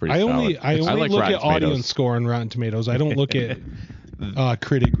like that's pretty. I only like look Rotten at audience Tomatoes. score on Rotten Tomatoes. I don't look at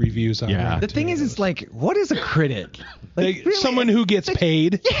critic reviews on Rotten The thing is, Tomatoes. it's like, what is a critic? Like, really? Someone who gets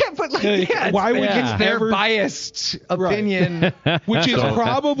paid. Yeah, but like, why would it's you their ever- biased opinion, which is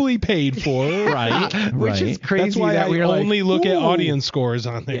probably paid for, Right. which is crazy. That's why that I we're only look at "Ooh." audience scores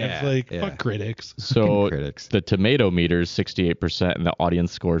on there. Yeah, It's like yeah. fuck critics. So critics. the tomato meter is 68% and the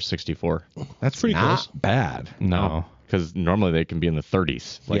audience score is 64. That's pretty not close. bad. No. Because normally they can be in the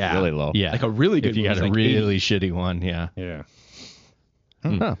 30s, like Yeah. really low. Yeah. Like a really good If you one's got a like really shitty one, yeah. Yeah.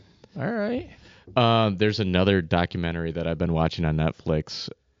 Huh. All right. There's another documentary that I've been watching on Netflix,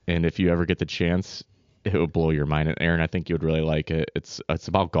 and if you ever get the chance, it will blow your mind. And Aaron, I think you would really like it. It's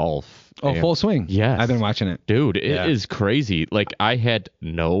about golf. Oh, And- Full Swing. Yes. I've been watching it. Dude, it is crazy. Like I had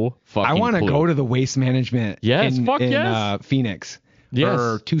no fucking I want to clue. go to the Waste Management. Yes, in, fuck in, yes. Phoenix. Yes.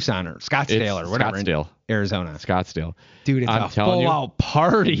 Or Tucson or Scottsdale It's or whatever. in Scottsdale. Arizona. Scottsdale. Dude, it's I'm a telling you. full-out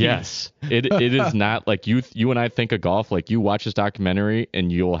party. Yes, it is not like you and I think of golf. Like you watch this documentary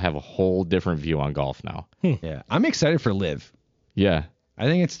and you'll have a whole different view on golf now. Yeah. I'm excited for Live. Yeah. I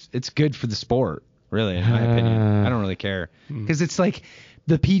think it's good for the sport, really, in my opinion. I don't really care. Because it's like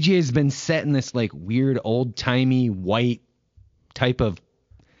the PGA has been set in this like weird old-timey white type of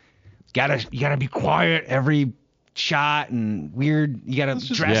you gotta be quiet every shot and weird. You gotta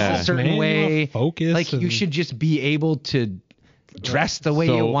dress a certain man, way. focus Like you and- should just be able to dress the way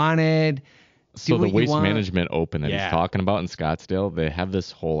you So- wanted. So the what you Waste want. Management Open that Yeah. he's talking about in Scottsdale, they have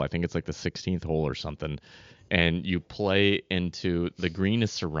this hole. I think it's like the 16th hole or something, and you play into the green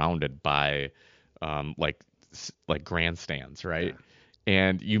is surrounded by like grandstands, right?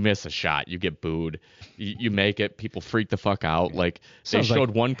 And you miss a shot, you get booed. You make it, people freak the fuck out. Like they Sounds showed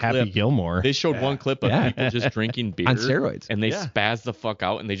like one Happy clip. Gilmore. They showed one clip of people just drinking beer On steroids. and they spazzed the fuck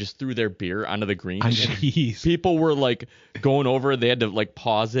out and they just threw their beer onto the green. Jeez. People were like going over. They had to like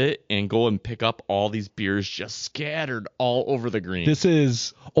pause it and go and pick up all these beers just scattered all over the green. This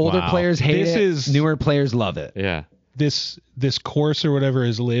is Older players hate This it. is- Newer players love it. yeah. this course or whatever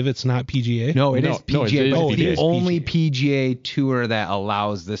is Live. It's not PGA. No, it No, is no, PGA. it is but it's PGA. the only PGA tour that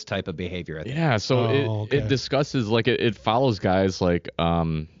allows this type of behavior. I think. Yeah. So okay. it discusses like it follows guys like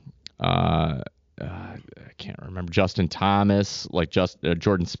I can't remember Justin Thomas, like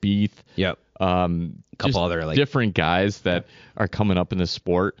Jordan Spieth. Yep. A couple other like different guys that are coming up in the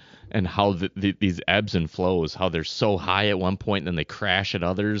sport, and how these ebbs and flows, how they're so high at one point and then they crash at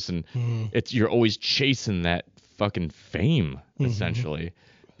others, and you're always chasing that fucking fame essentially,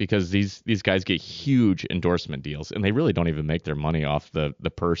 because these guys get huge endorsement deals, and they really don't even make their money off the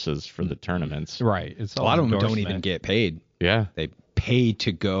purses for the tournaments. Right. It's a lot of them don't even get paid. Yeah. They pay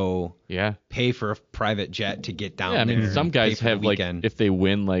to go. Yeah. Pay for a private jet to get down. Yeah, I mean, there some and guys pay for the have like, weekend. if they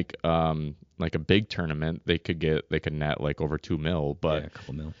win like a big tournament, they could net like over $2 million, but a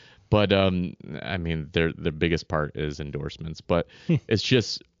couple mil. But I mean, the biggest part is endorsements. But it's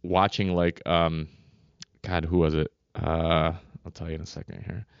just watching like God, who was it? I'll tell you in a second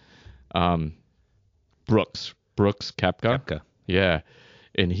here. Brooks Koepka. Yeah.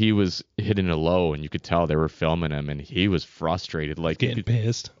 And he was hitting a low, and you could tell they were filming him, and he was frustrated, like Getting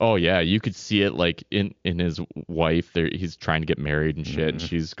pissed. Oh yeah, you could see it like in his wife. There, he's trying to get married and shit, and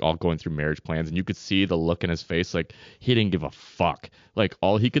she's all going through marriage plans, and you could see the look in his face, like he didn't give a fuck. Like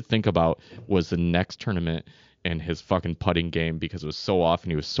all he could think about was the next tournament and his fucking putting game, because it was so off,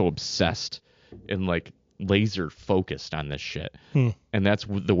 and he was so obsessed and like laser focused on this shit. And that's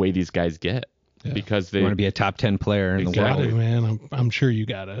the way these guys get. Yeah. Because they want to be a top 10 player in the world. Man, I'm sure you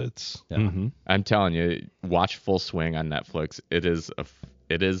got it. It's I'm telling you, watch Full Swing on Netflix. It is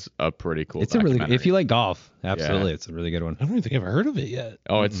a pretty cool. It's a really if you like golf, absolutely, it's a really good one. I don't even think I've heard of it yet.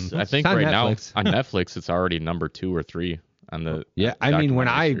 Oh, it's I think right now on Netflix it's already number 2 or 3 on the. Yeah, I mean when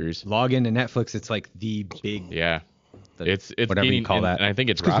I series. log into Netflix, it's like the big. Yeah. It's whatever gaining, you call that. And I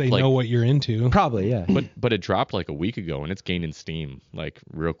think it because dropped they like know what you're into. Probably, yeah. But it dropped like a week ago, and it's gaining steam like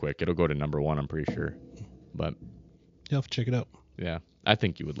real quick. It'll go to number 1, I'm pretty sure. But you'll have to check it out. Yeah, I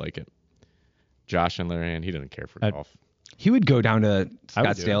think you would like it. Josh, on the other hand, he doesn't care for golf. He would go down to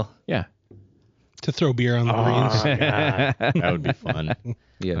Scottsdale. Yeah. To throw beer on the greens. That would be fun.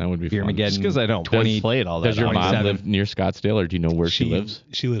 Yeah, that would be fun. Just because I don't play it all that. Does your mom live near Scottsdale, or do you know where she lives?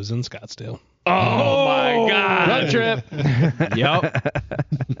 She lives in Scottsdale. Oh my God! Road trip.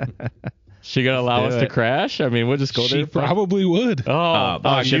 Yep. She gonna allow us to crash? I mean, we'll just go there. She probably would.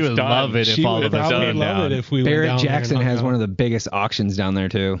 She would love it if all of us probably came love down. it if we Barrett went down Jackson there and has one of the biggest auctions down there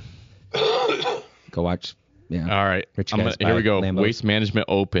too. Go watch. Yeah. All right. Here we go. Lambos. Waste Management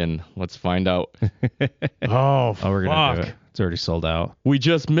Open. Let's find out. We're gonna do it. It's already sold out. We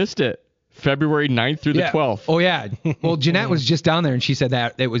just missed it. February 9th through the 12th. Oh yeah. Well, Jeanette was just down there, and she said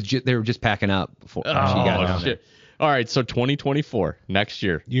that it was they were just packing up before she got down there. All right, so 2024, next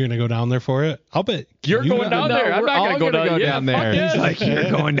year. You're gonna go down there for it? I'll bet you're going down there. I'm not gonna go down there. He's like,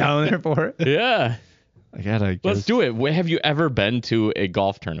 you're going down there for it. Yeah. I gotta. Let's do it. Have you ever been to a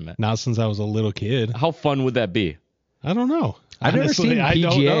golf tournament? Not since I was a little kid. How fun would that be? I don't know. I've never seen a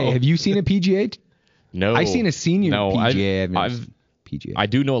PGA. Have you seen a PGA? No. I've seen a senior PGA. I've PGA. I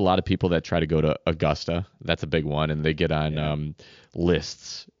do know a lot of people that try to go to Augusta. That's a big one, and they get on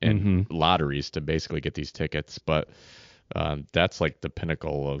lists and lotteries to basically get these tickets. But that's like the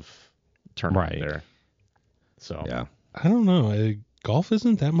pinnacle of tournament there. So yeah, I don't know. Golf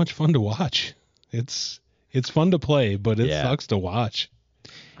isn't that much fun to watch. It's fun to play, but it sucks to watch.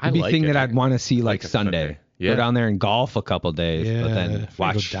 It'd be a thing that I'd want to see like Sunday. Yeah. Go down there and golf a couple days, but then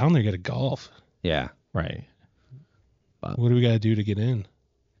watch. Go down there, get a golf. Yeah. Right. What do we got to do to get in?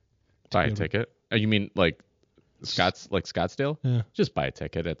 Buy a ticket. You mean like Scottsdale? Yeah. Just buy a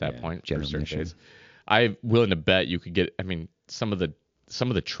ticket at that point for certain admission. days. I'm willing to bet you could get. I mean, some of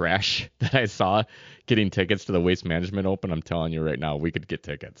the trash that I saw getting tickets to the Waste Management Open. I'm telling you right now, we could get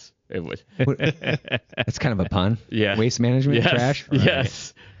tickets. It would. That's kind of a pun. Yeah. Waste management trash.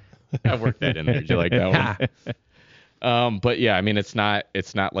 Yes. I worked that in there. Did you like that one? But yeah, I mean, it's not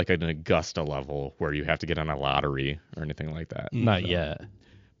like an Augusta level where you have to get on a lottery or anything like that. Not yet.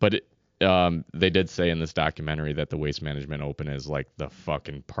 But they did say in this documentary that the Waste Management Open is like the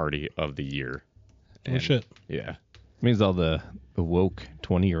fucking party of the year. Oh shit. Yeah. Means all the woke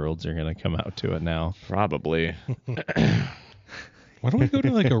 20-year-olds are gonna come out to it now. Probably. Why don't we go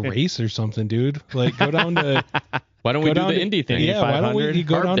to like a race or something, dude? Like go down to. Why don't we do the Indy thing? Yeah, why don't we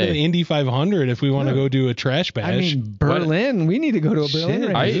go down to the Indy 500 if we want to go do a trash bash? I mean, Berlin. We need to go to a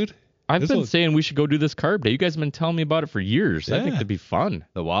Berlin race. Dude. I've been saying we should go do this carb day. You guys have been telling me about it for years. I think it'd be fun.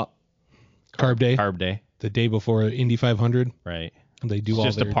 The what? Carb day. Carb day. The day before Indy 500. Right. They do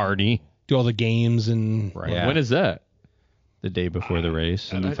It's just a party. Do all the games and. Right. Yeah. When is that? The day before the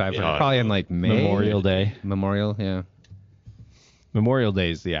race. Indy 500. Probably in like May. Memorial Day. Memorial, yeah. Memorial Day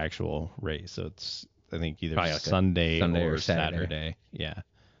is the actual race, so it's I think either Probably like Sunday Sunday or or Saturday. Saturday. Yeah.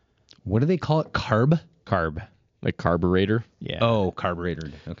 What do they call it? Carb? Carb. like carburetor. Yeah. Oh,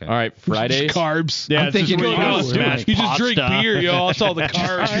 carburetor. Okay. All right, Friday. Just carbs. Yeah, I'm it's just thinking really we good. go Smash You just drink pasta. beer, yo. That's all the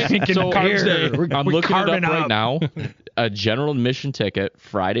carbs. Drinking So beer. I'm We're looking it up carbing right up. now. A general admission ticket,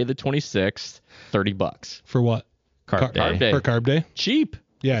 Friday the 26th, $30. For what? Carb day. Carb day. For carb day? Cheap.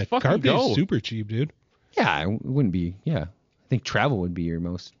 Yeah, Fucking carb day go. is super cheap, dude. Yeah, it wouldn't be. Yeah, I think travel would be your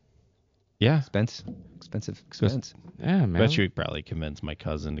most Yeah. expensive expense. Yeah, man. Bet you would probably convince my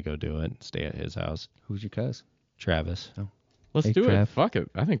cousin to go do it and stay at his house. Who's your cuz? Travis. Let's Hey, do Trav. it. Fuck it.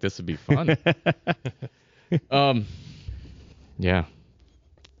 I think this would be fun. Yeah.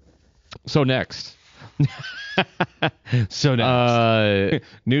 So next, So now,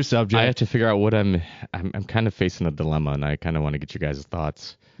 new subject. I have to figure out what I'm kind of facing a dilemma, and I kind of want to get your guys'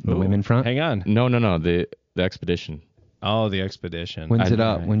 thoughts. The women front. Hang on. No, the expedition, Oh, the expedition. When's it I-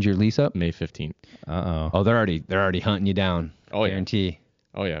 up? When's your lease up? May 15th. Uh-oh. Oh, they're already hunting you down. Oh, yeah. Guarantee.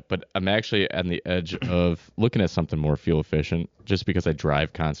 Oh yeah, but I'm actually on the edge of looking at something more fuel efficient, just because I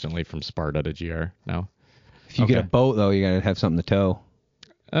drive constantly from Sparta to GR now. If you get a Okay. boat though, you gotta have something to tow.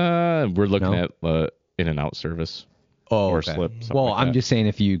 We're looking No? at in and out service. Oh, Or okay. slip, something Well, like I'm that. just saying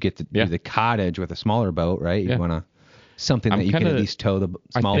if you get to Yeah. do the cottage with a smaller boat, right? You Yeah. wanna something I'm that you can at kinda- least tow the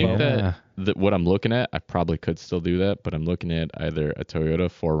I small think boat. that what I'm looking at, I probably could still do that, but I'm looking at either a Toyota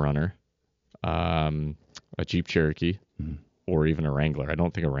 4Runner, a Jeep Cherokee, or even a Wrangler. I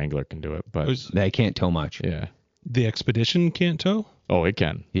don't think a Wrangler can do it, but They can't tow much. yeah. The expedition can't tow? Oh, it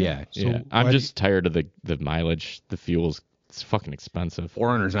can. Yeah. So Yeah. why I'm do just tired of the mileage, the fuel's it's fucking expensive.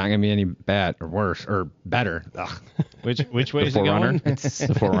 Forerunner's not gonna be any bad or worse or better. Ugh. Which way The is it 4Runner, going?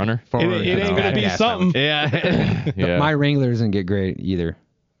 the 4Runner. Forerunner, It ain't that's gonna bad. be Yeah, something. Yeah. Yeah. My Wrangler doesn't get great either.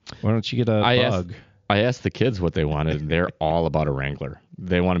 Why don't you get a I bug? asked the kids what they wanted, and they're all about a Wrangler.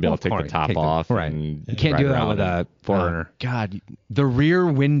 They want to be able to take the top off. Right. And You can't ride do that around with and- a Forerunner. God. The rear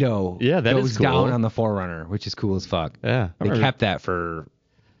window Yeah, that goes is cool. down on the Forerunner, which is cool as fuck. Yeah. They kept that for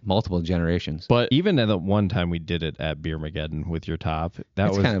multiple generations. But Even at the one time we did it at Beermageddon with your top, that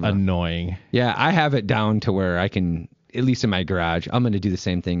It's was kind of annoying. Yeah, I have it down to where I can, at least in my garage, I'm going to do the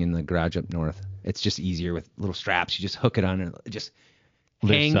same thing in the garage up north. It's just easier with little straps. You just hook it on and it just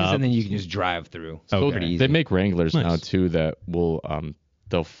Lifts hangs up. and then you can just drive through. It's so pretty easy. they make Wranglers now Nice. too that will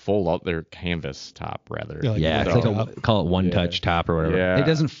they'll fold out their canvas top rather. Yeah, like yeah, it's So- like call it one-touch top or whatever. Yeah. It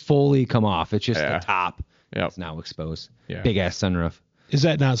doesn't fully come off. It's just Yeah. the top. Yep. It's now exposed. Yeah. Big ass sunroof. Is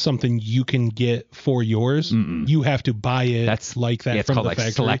that not something you can get for yours? You have to buy it That's like that yeah, it's from called the like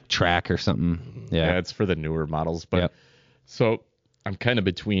factory. Select Track or something. Yeah, Yeah. it's for the newer models. But Yep. so I'm kind of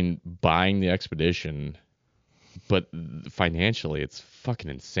between buying the Expedition, but financially it's fucking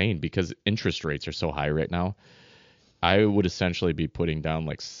insane because interest rates are so high right now. I would essentially be putting down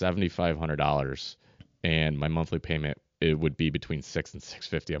like $7,500, and my monthly payment it would be between $600 and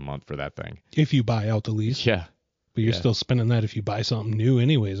 $650 a month for that thing. If you buy out the lease. Yeah. But you're Yeah. still spending that if you buy something new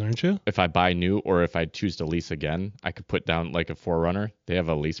anyways, aren't you? If I buy new or if I choose to lease again, I could put down like a 4Runner. They have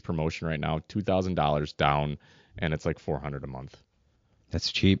a lease promotion right now, $2,000 down, and it's like $400 a month.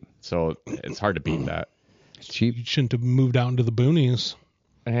 That's cheap. So it's hard to beat that. It's cheap. You shouldn't have moved out into the boonies.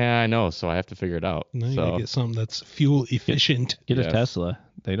 Yeah, I know. So I have to figure it out. No, you so gotta get something that's fuel efficient. Get Yes. a Tesla.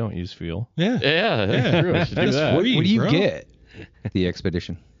 They don't use fuel. Yeah. yeah, that's true. I should do That's that. free. What do you bro. get? The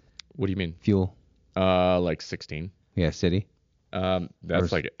Expedition What do you mean? fuel. Like 16. Yeah, city.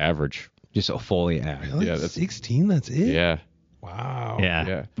 That's like average. Just a fully ad. Really? Yeah, that's- 16, that's it? Yeah, Wow.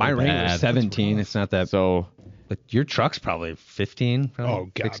 yeah. My Not Wrangler's bad. 17. It's not that. So But your truck's probably 15. Probably Oh,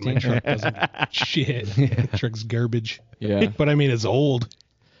 God, 16. my truck doesn't. Shit. My truck's garbage. yeah, But I mean, it's old.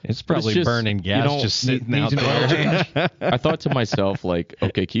 It's probably just- burning you gas don't just sitting Needs out an oil there. change. I thought to myself like,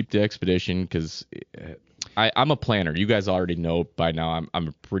 okay, keep the Expedition because I'm a planner. You guys already know by now.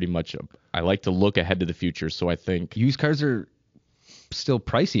 I'm pretty much. I like to look ahead to the future. So I think Used cars are still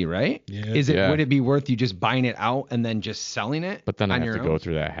pricey, right? Yeah. Is it? Yeah. Would it be worth you just buying it out and then just selling it? But then I on have your to own? go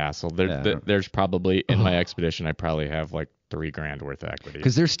through that hassle. Yeah. There's probably in my Expedition, I probably have like $3,000 worth of equity.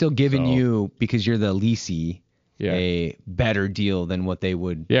 Because they're still giving So- you, because you're the leasee, Yeah. a better deal than what they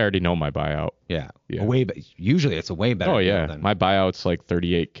would. Yeah, I already know my buyout. Yeah. Yeah. A way, usually it's a way better. Oh deal yeah, than- my buyout's like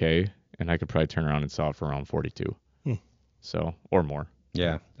 $38,000, and I could probably turn around and sell it for around 42. So or more.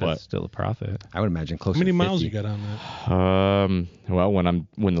 yeah. But That's still a profit. I would imagine closer. How many to miles 50. you got on that? Well,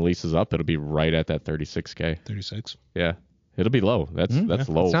 when the lease is up, it'll be right at that 36K. 36. Yeah, it'll be low. That's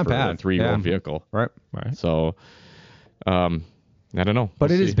low It's not for a bad. 3-year-old Yeah. vehicle. Right. Right. So, I don't know.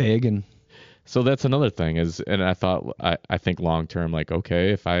 But We'll it is see. big and So that's another thing and I thought I think long term, like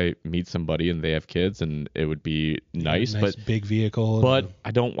okay, if I meet somebody and they have kids, and it would be nice, Nice but big vehicle.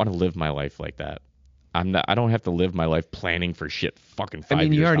 I don't want to live my life like that. I don't have to live my life planning for shit fucking 5 I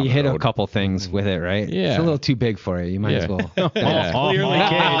mean, years you already down the hit a road. couple things with it, right? Yeah. It's a little too big for you. You might as well. Yeah. Clearly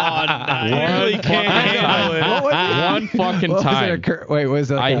can't handle it. What was it? One fucking What was time. it? Wait,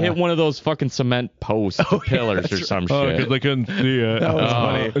 was it? I hit one of those fucking cement posts or pillars or some shit. they couldn't see it. That was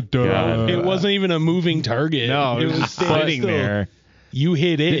funny. God. It wasn't even a moving target. No, it was standing sitting still. there. You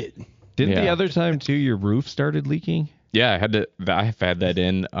hit it. Didn't the Yeah. other time too your roof started leaking? Yeah, I've had that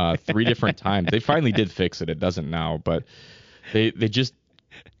in 3 different times. They finally did fix it. It doesn't now, but they just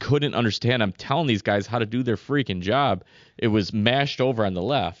couldn't understand. I'm telling these guys how to do their freaking job. It was mashed over on the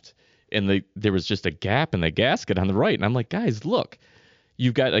left, and there was just a gap in the gasket on the right. And I'm like, guys, look,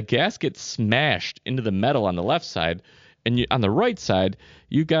 you've got a gasket smashed into the metal on the left side, and on the right side,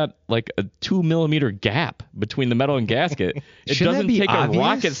 you got like a 2 millimeter gap between the metal and gasket. It Shouldn't that doesn't be take obvious? a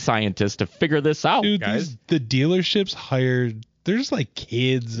rocket scientist to figure this out, Dude, guys. the dealerships hired, they're just like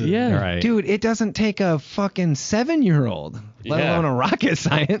kids. Yeah. Right. Dude, it doesn't take a fucking 7-year-old, let Yeah. alone a rocket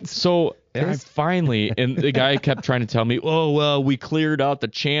science. So I finally, and the guy kept trying to tell me, oh, well, we cleared out the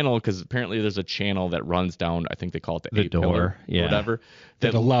channel because apparently there's a channel that runs down, I think they call it the door, A-pillar yeah. or whatever.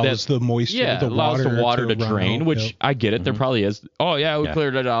 That allows the moisture, yeah, the allows the water to run drain, out. which Yep. I get it. There probably is. Oh, yeah, we Yeah.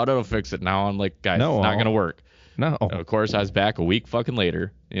 cleared it out. It'll fix it now. I'm like, guys, No. it's not going to work. No. Of course, I was back a week fucking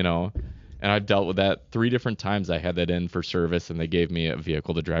later, and I've dealt with that 3 different times. I had that in for service, and they gave me a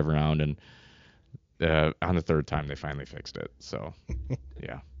vehicle to drive around, and on the 3rd time, they finally fixed it. So,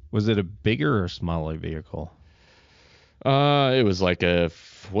 yeah. Was it a bigger or smaller vehicle? It was like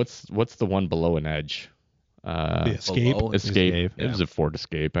what's the one below an Edge? The Escape. Below Escape. Escape, It was a Ford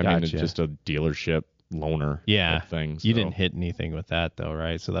Escape. I mean, it's Gotcha. just a dealership loaner type thing. You so. didn't hit anything with that though,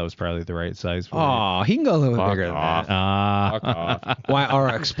 right? So that was probably the right size for you. Oh, he can go a little bit Fuck bigger than off. that. Fuck off. Why,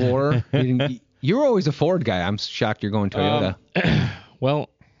 our Explorer? You were always a Ford guy. I'm shocked you're going Toyota. Well,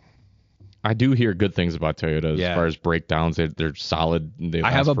 I do hear good things about Toyota as Yeah. far as breakdowns. They're solid. They I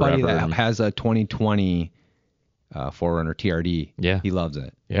have last a buddy forever, that and- has a 2020 4Runner TRD. Yeah. He loves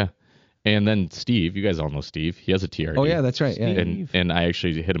it. Yeah. And then Steve, you guys all know Steve. He has a TRD. Oh, yeah, that's right. Yeah. And I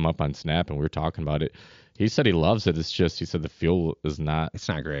actually hit him up on Snap, and we were talking about it. He said he loves it. It's just, he said the fuel is not. It's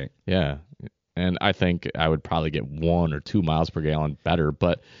not great. Yeah. And I think I would probably get 1 or 2 miles per gallon better.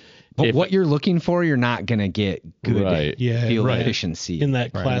 But if- what you're looking for, you're not going to get good Right. Yeah, fuel right. efficiency. In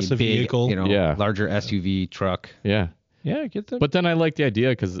that class of Big, vehicle. Yeah. larger SUV truck. Yeah. Yeah, get them. But then I like the idea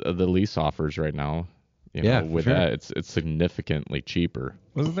because of the lease offers right now. Yeah, with for sure. that, it's significantly cheaper.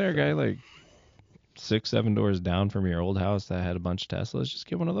 Wasn't there a guy like 6-7 doors down from your old house that had a bunch of Teslas? Just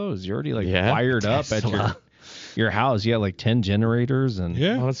get one of those. You're already like Yeah. fired up at your house. You got like 10 generators and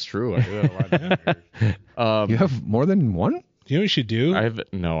Yeah. Oh, that's true. I do have a lot of You have more than one? You know what you should do?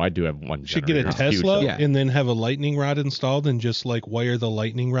 I do have one. You should get a generator. It's huge, Tesla though. Yeah. and then have a lightning rod installed and just like wire the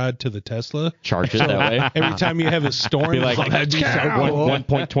lightning rod to the Tesla. Charge it that way. Every time you have a storm, Be like, it's that'd be so cool.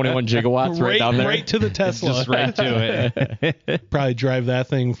 1.21 gigawatts right down there. Right to the Tesla. just right to it. Probably drive that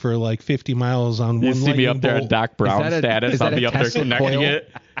thing for like 50 miles on You one see me lightning up there bolt. at Doc Brown Is that a- status. is that I'll be a up there Tesla connecting coil?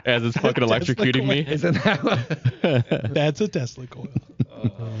 it as it's fucking electrocuting me. Isn't that That's a Tesla coil.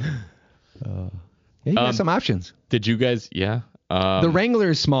 Yeah, you got some options. Did you guys? Yeah. The Wrangler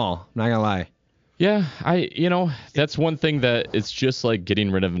is small. Not gonna lie. Yeah, that's one thing that it's just like getting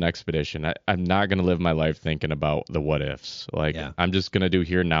rid of an Expedition. I'm not going to live my life thinking about the what ifs. Like, Yeah. I'm just going to do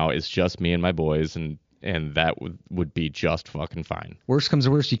here now. It's just me and my boys, and that would be just fucking fine. Worst comes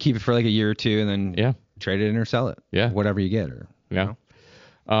to worst, you keep it for like a year or two, and then Yeah. trade it in or sell it. Yeah. Whatever you get. Or Yeah.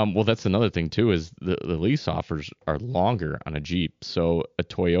 Well, that's another thing, too, is the lease offers are longer on a Jeep. So a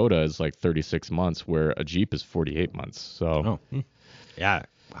Toyota is like 36 months, where a Jeep is 48 months. So yeah.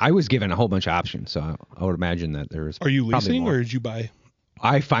 I was given a whole bunch of options, so I would imagine that there's. Are you probably leasing more. or did you buy?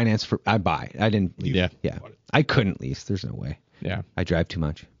 I finance for. I buy. I didn't. Lease. Yeah. Yeah. I couldn't lease. There's no way. yeah. I drive too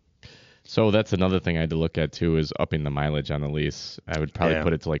much. So that's another thing I had to look at, too, is upping the mileage on the lease. I would probably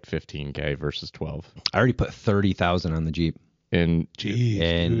put it to like 15K versus 12. I already put 30,000 on the Jeep And Jeez,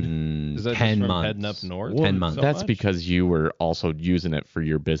 dude. in Is that 10 just from months. heading up north? 10 months. So that's much? because you were also using it for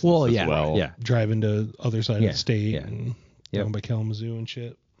your business Well, as yeah. well. Yeah. Driving to other side Yeah, of the state yeah. and Yep. down by Kalamazoo and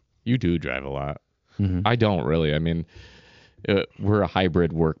shit. You do drive a lot. Mhm. I don't really. I mean, we're a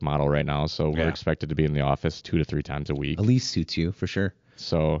hybrid work model right now, so we're Yeah. expected to be in the office 2 to 3 times a week. A lease suits you for sure.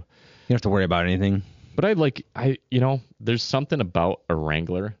 So, You don't have to worry about anything. but there's something about a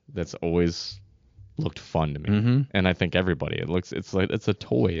Wrangler that's always looked fun to me, Mhm. and I think everybody. It's like it's a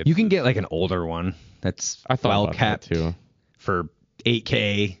toy. You can get like an older one that's I thought well about kept that too. for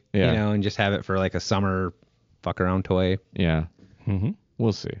 8K, Yeah. and just have it for like a summer fuck around toy. Yeah, Mhm.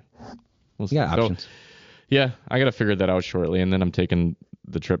 we'll see. We'll see. You got So, options. yeah, I got to figure that out shortly, and then I'm taking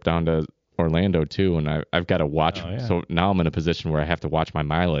the trip down to Orlando too, and I've got to watch. Oh, yeah. So now I'm in a position where I have to watch my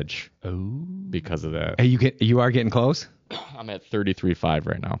mileage Oh. because of that. Hey, you are getting close. I'm at 33.5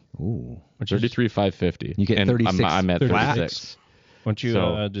 right now. Ooh. 33.550. You get And 36 I'm at flats. 36. Why don't you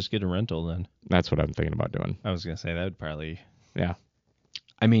So- just get a rental then? That's what I'm thinking about doing. I was gonna say that would probably. Yeah.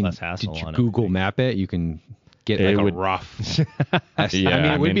 I mean, Less hassle did you on Google everything. map it? You can get It like a would- rough. Yeah, I mean,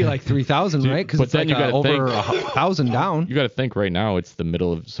 I it would be mean- like 3,000, right? Because but it's then like you gotta over think- 1,000 down. You got to think right now it's the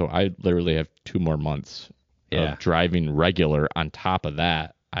middle of, so I literally have 2 more months Yeah. of driving regular. On top of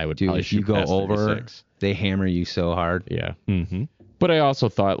that, I would Dude, probably if you shoot go past over, 36. they hammer you so hard. Yeah. Mm-hmm. But I also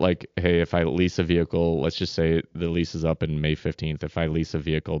thought, like, hey, if I lease a vehicle, let's just say the lease is up in May 15th. If I lease a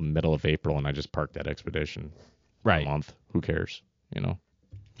vehicle middle of April and I just park that Expedition for a Right. month, who cares? You know?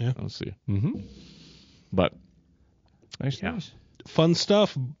 Yeah. Let's see. Mm-hmm. But Nice, Yeah. nice. Fun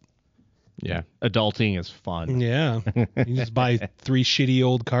stuff. yeah, Adulting is fun. Yeah. You just buy 3 shitty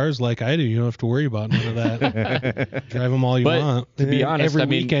old cars like I do. You don't have to worry about none of that. Drive them all you But want. to be And honest, every I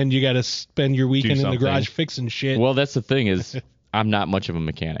mean- weekend you got to spend your weekend in the something. garage fixing shit. well, that's the thing is I'm not much of a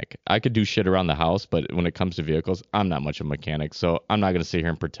mechanic. I could do shit around the house, but when it comes to vehicles, I'm not much of a mechanic. So I'm not going to sit here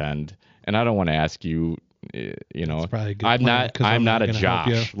and pretend. And I don't want to ask you, you know, probably a good I'm plan, not 'cause I'm I'm not not a gonna help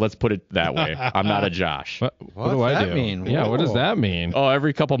Josh. Let's put it that way. I'm not a Josh. What do What's I that do? mean? Yeah, what does Whoa. that mean? Oh,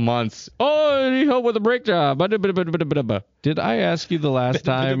 every couple months. Oh, I need help with a brake job. Did I ask you the last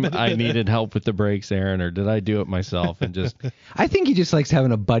time I needed help with the brakes, Aaron, or did I do it myself and just I think he just likes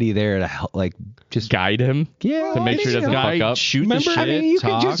having a buddy there to help, like, just Guide him yeah, to make sure he doesn't guy fuck up. shoot Remember- the shit, I mean, you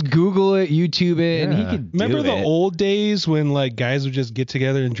talk? could just Google it, YouTube it, and he Yeah. could Remember do the it. old days when like guys would just get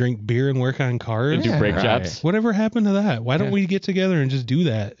together and drink beer and work on cars? And do Yeah. brake Right. jobs. Whatever happened to that? Why don't Yeah. we get together and just do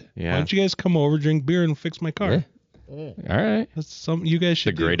that? Yeah. Why don't you guys come over, drink beer, and fix my car? Yeah. All right. That's something you guys It's a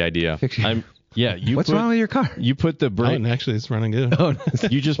should do. great idea. I'm you What's put wrong with your car? you put the Oh, brake and actually, it's running good. Oh,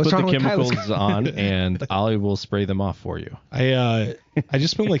 you just What's put the wrong with Kyle's chemicals on and I will spray them off for you. I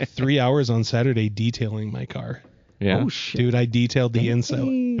just spent like 3 hours on Saturday detailing my car. Yeah. Oh shit. Dude, I detailed the inside. Dang.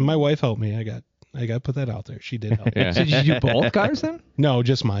 And my wife helped me. I got to put that out there. She did help. Yeah. So did you do both cars then? No,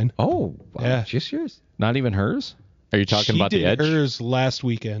 just mine. Oh, wow, Yeah. just yours. Not even hers? Are you talking She about did the edge? hers last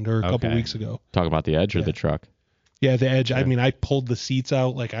weekend or a couple Okay. weeks ago. Talking about the edge or Yeah. the truck? Yeah, the edge. I mean, I pulled the seats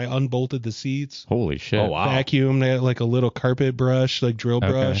out. Like I unbolted the seats. Holy shit. Oh, wow. Vacuumed. I got like a little carpet brush, like drill Okay.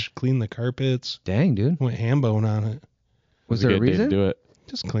 brush. Cleaned the carpets. Dang, dude. Went ham bone on it. Was It there a good day to reason? do it.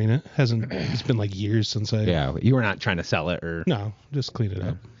 Just clean it. It's been like years since I. Yeah, you were not trying to sell it or No, just clean it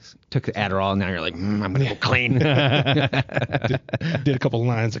up. took the Adderall and now you're like, I'm gonna go clean. Did a couple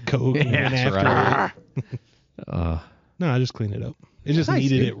lines of coke and went That's after it. Uh, No, I just cleaned it up. It just Nice,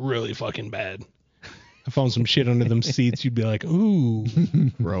 needed dude. it really fucking bad. I found some shit under them seats. You'd be like, ooh,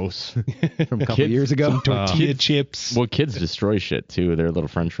 gross. From a couple Kids- years ago. tortilla chips. Well, kids destroy shit too. Their little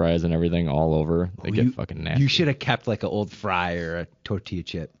French fries and everything all over. They get you, fucking nasty. You should have kept like an old fry or a tortilla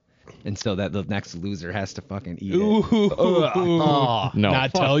chip. And so that the next loser has to fucking eat it. Ooh, Oh, No,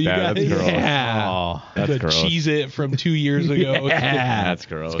 not fuck tell you that. guys. That's gross. Yeah. oh. That's the gross. cheese it from 2 years ago. That's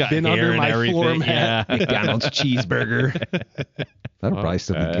gross. Got Been hair under and my floor everything. mat. Yeah. McDonald's cheeseburger. That'll probably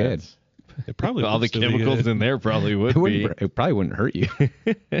still be good. That's- It probably All the would still be chemicals good. in there probably would It, be. it probably wouldn't hurt you.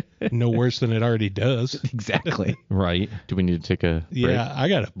 No worse than it already does. Exactly. Right. Do we need to take a break? Yeah, I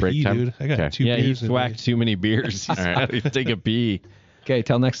got to Break pee, time? dude. I got Okay. 2 Yeah, he beers. in me. thwacked too many beers. He's right. got to take a pee. Okay,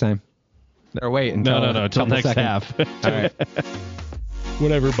 till next time. Or wait until No. Till couple next seconds. half. All right.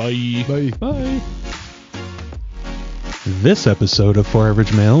 Whatever, bye. Bye. Bye. This episode of 4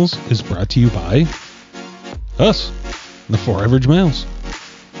 Average Males is brought to you by us, the 4 Average Males.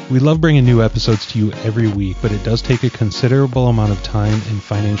 We love bringing new episodes to you every week, but it does take a considerable amount of time and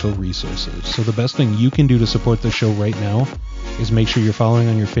financial resources. So the best thing you can do to support the show right now is make sure you're following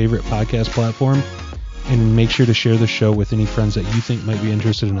on your favorite podcast platform and make sure to share the show with any friends that you think might be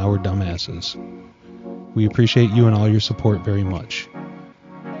interested in our dumbasses. We appreciate you and all your support very much.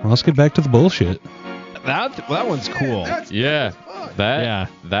 Well, let's get back to the bullshit. That one's cool. Yeah. Yeah.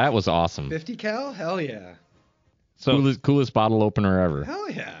 That was awesome. 50 cal? Hell yeah. So Coolest bottle opener ever. Hell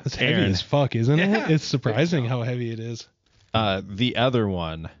yeah. It's heavy Aaron. as fuck, isn't Yeah. it? It's surprising how heavy it is. the other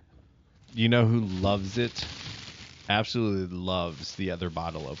one, you know who loves it? Absolutely loves the other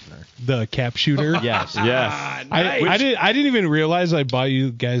bottle opener. The cap shooter. Yes. Yes. I didn't even realize I bought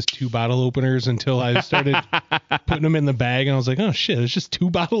you guys 2 bottle openers until I started putting them in the bag, and I was like, oh shit, it's just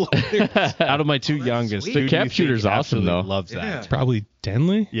 2 bottle openers. Out of my two youngest, sweet. who The do you cap think shooter's awesome, absolutely though. Loves Yeah. that. Probably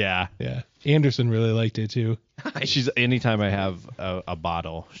Denley. Yeah. Yeah. Anderson really liked it too. She's anytime I have a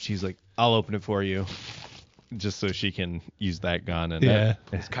bottle, she's like, "I'll open it for you." just so she can use that gun. And Yeah.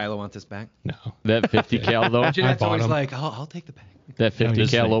 Does Kylo want this back? No. That 50 cal though, Jeanette's bought always him. like, I'll take the bag. that 50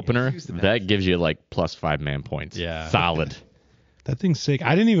 just cal saying, opener, use the that gives you like plus 5 man points. Yeah. Solid. That thing's sick.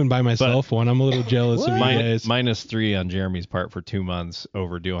 I didn't even buy myself one. I'm a little jealous of you guys. -3 on Jeremy's part for 2 months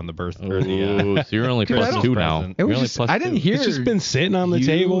overdue on the birth or the Ooh, so you're only plus Christmas 2 now. present. It was You're only just, plus I didn't 2. hear. It's just been sitting on the you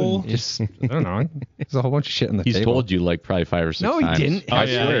table. and Just, I don't know. There's a whole bunch of shit on the He's table. told you like probably 5 or 6 No, he times. didn't. Oh I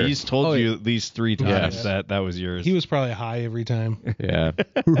yeah, swear. he's told you these 3 times Yeah. that was yours. He was probably high every time. Yeah.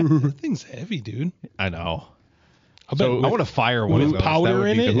 That thing's heavy, dude. I know. I bet So- with I want to fire one of with those. powder That would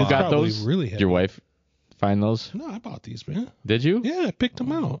in be it, good Who it's luck. got probably those? really Did heavy. your wife find those? No, I bought these, man. Did you? Yeah, I picked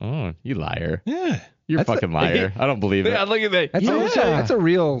them out. Oh, you liar. Yeah. You're a That's fucking liar. I don't believe it. Yeah, look at that. That's a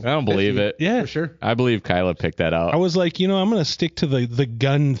real. I don't believe it. Yeah. For sure. I believe Kyla picked that out. I was like, I'm going to stick to the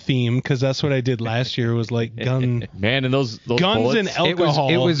gun theme because that's what I did last year was like gun. Man, and those Guns bullets, and It was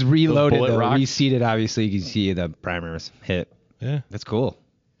alcohol. reloaded bullet though, rocks? reseated. Obviously, you can see the primers hit. Yeah. That's cool.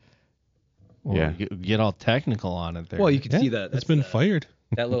 Well, Yeah. you get all technical on it there. Well, you can Yeah, see that. it's been fired.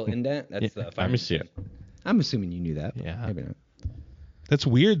 That little indent. That's the. Let me see it. I'm assuming you knew that. but Yeah. Maybe not. That's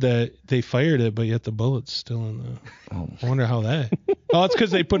weird that they fired it, but yet the bullet's still in the. Oh. I wonder how that. Oh, it's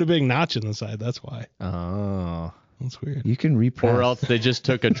because they put a big notch in the side. That's why. Oh. That's weird. You can repress. Or else they just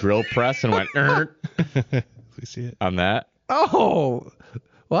took a drill press and went We see it. on that. Oh.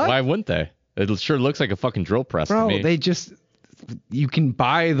 What? Why wouldn't they? It sure looks like a fucking drill press to Bro, me. they just. You can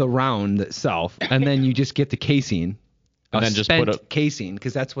buy the round itself, and then you just get the casing. And a then just spent put a- casing,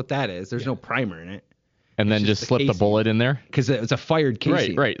 because that's what that is. There's no primer in it, and then it's just just slip the the casing. bullet in there. because it's a fired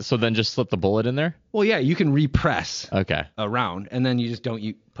casing. Right. So then just slip the bullet in there. Well, yeah, you can repress Okay. a round, and then you just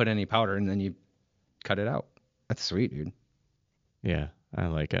don't put any powder, and then you cut it out. That's sweet, dude. Yeah, I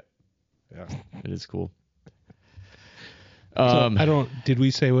like it. Yeah. It is cool. So, I don't. Did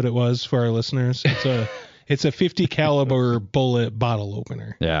we say what it was for our listeners? It's a 50 caliber bullet bottle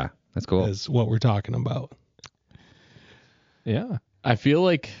opener. Yeah, that's cool. Is what we're talking about. Yeah. I feel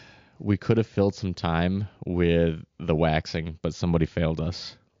like we could have filled some time with the waxing, but somebody failed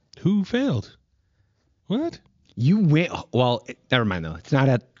us. Who failed? What? You went. Well, never mind though. It's not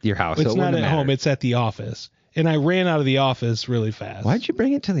at your house. so It's it not wouldn't at home. matter. It's at the office. And I ran out of the office really fast. Why'd you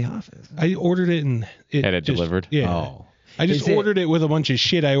bring it to the office? I ordered it and Had it just- delivered? Yeah. Oh. I just Is it- ordered it with a bunch of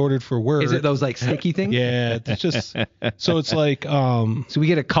shit I ordered for work. Is it those like sticky things? Yeah, it's just so it's like So we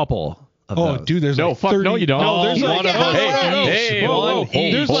get a couple of oh those. dude, there's No, like fuck, 30, no, you don't. No, there's Oh, like one of us. Hey, whoa, whoa, whoa,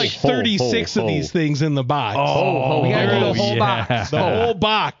 whoa, there's whoa, like whoa, 36 whoa, of these things in the box. Oh, we gotta do the oh, whole yeah. box. the whole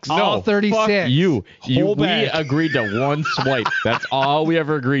box. All No, 36. Fuck you. Whole We bag. agreed to one swipe. That's all we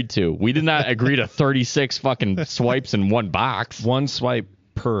ever agreed to. We did not agree to 36 fucking swipes in one box. One swipe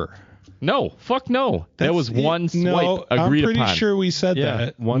per. No, fuck no. That was one swipe No, agreed I'm pretty upon. sure we said Yeah.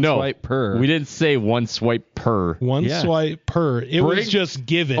 that. One No, swipe per. We didn't say one swipe per. One Yeah. swipe per. It was Bring- just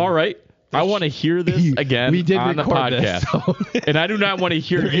given. All right. I want to hear this again We did on the record this, podcast. And I do not want to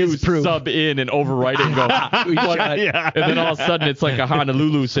hear you is proof. sub in and overwrite it and go, "What?" Yeah. And then all of a sudden it's like a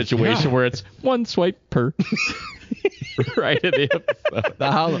Honolulu situation where it's one swipe per. Right at the episode.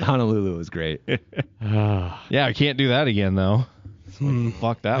 The Honolulu was great. Yeah, I can't do that again though.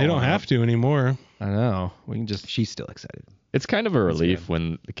 Fuck that. They don't one have up. to anymore. I know. We can just. She's still excited. It's kind of a relief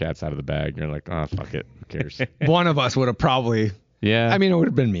when the cat's out of the bag. You're like, oh, fuck it. Who cares? One of us would have probably. Yeah. I mean, it would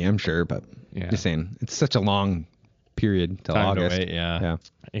have been me, I'm sure, but Yeah. just saying, it's such a long period till Time to August. wait, yeah.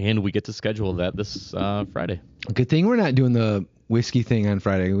 and we get to schedule that this Friday. Good thing we're not doing the whiskey thing on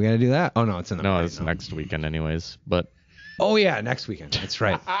Friday. We got to do that. Oh no, it's in the No, Friday, it's next weekend anyways. But Oh yeah, next weekend. That's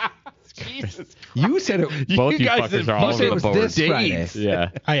right. You said it. both you guys fuckers did- are You all said over it the was board. this Friday. Yeah.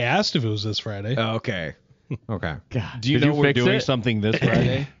 I asked if it was this Friday. Oh, okay. Okay. Do you Did know you we're fix doing it? something this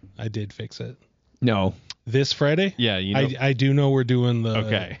Friday? I did fix it. No. This Friday? Yeah, you know. I do know we're doing the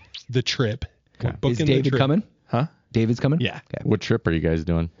Okay. the trip. We're Okay. booking Is the David trip. coming? Huh? David's coming? Yeah. Okay. What trip are you guys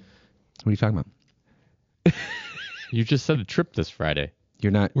doing? What are you talking about? You just said a trip this Friday.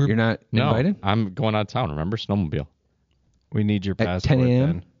 You're not No, invited? I'm going out of town. Remember, snowmobile. We need your At passport 10 a.m.?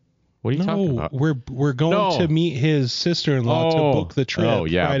 then. What are you talking No, about? we're going No. to meet his sister-in-law to book the trip Oh,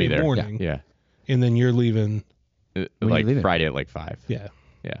 yeah, I'll Friday be there. morning. Yeah. And then you're leaving. you Like leaving? Friday at like 5. Yeah.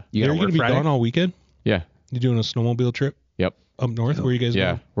 Yeah. You You're gotta going to work be Friday? gone all weekend? Yeah. You doing a snowmobile trip Yep. up north? Where you guys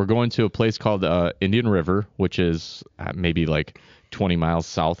Yeah. going? We're going to a place called Indian River, which is maybe like 20 miles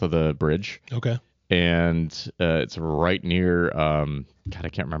south of the bridge. Okay. And it's right near, God, I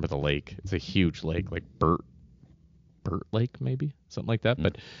can't remember the lake. It's a huge lake, like Burt Lake, maybe? Something like that.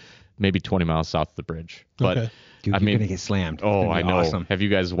 But maybe 20 miles south of the bridge. But Okay. Dude, I you're mean, gonna get slammed. It's oh, gonna I be know. Awesome. Have you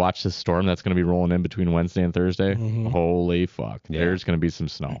guys watched the storm that's going to be rolling in between Wednesday and Thursday? Holy fuck! Yeah. There's going to be some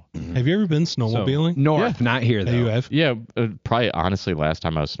snow. Have you ever been snowmobiling? North, not here though. you have. Yeah, probably honestly, last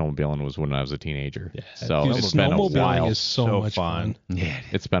time I was snowmobiling was when I was a teenager. So Dude, it's been a snowmobiling while. is so much fun. Yeah.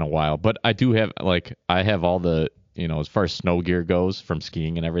 It's been a while, but I do have I have all the as far as snow gear goes from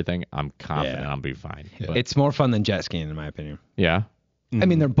skiing and everything. I'm confident I'll be fine. But, It's more fun than jet skiing in my opinion. yeah. I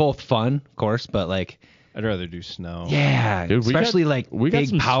mean, they're both fun, of course, but like, I'd rather do snow. yeah, Dude, especially like we got big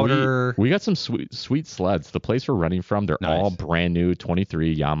some powder. we got some sweet sleds. The place we're renting from, they're Nice. all brand new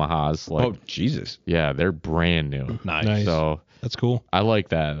 23 Yamahas. Like, Oh Jesus! yeah, they're brand new. Nice. So That's cool. I like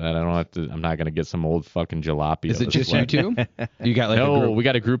that. I don't have to. I'm not gonna get some old fucking jalopy. Is of it a just sled. you two? You got like No, a group. we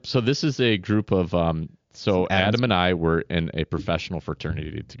got a group. So this is a group of So Adams. Adam and I were in a professional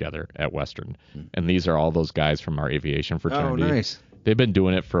fraternity together at Western, and these are all those guys from our aviation Oh, fraternity. nice. They've been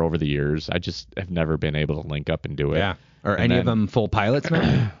doing it for over the years. I just have never been able to link up and do it. Yeah. Are And any of then- them full pilots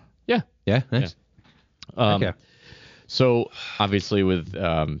now? Yeah. Yeah. Nice. Okay. So obviously with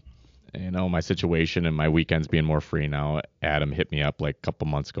my situation and my weekends being more free now, Adam hit me up like a couple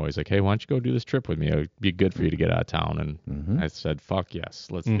months ago. He's like, "Hey, why don't you go do this trip with me? It would be good for you to get out of town." And I said, "Fuck yes,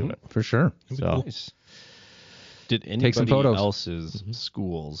 let's do it." For sure. So Nice. Did Take some anybody photos. else's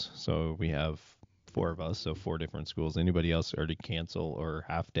schools? So we have 4 of us, so 4 different schools. Anybody else already cancel or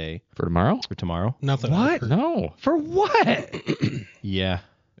half day for tomorrow? for tomorrow? Nothing. What? No. For what? Yeah.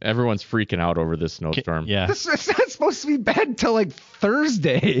 Everyone's freaking out over this snowstorm. Yeah. It's not supposed to be bad until like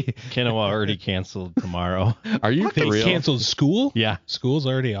Thursday. Kennewa already canceled tomorrow. Are you for They real? canceled school? Yeah. School's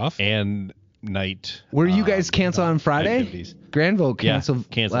already off? And night. Were you guys cancel on Friday? activities. Granville Yeah, canceled,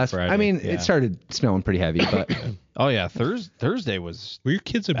 canceled last Friday, I mean, yeah. it started snowing pretty heavy, but Oh yeah, Thursday was Well, your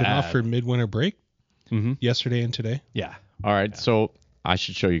kids have been off Bad. for midwinter break yesterday and today. yeah. All right, so I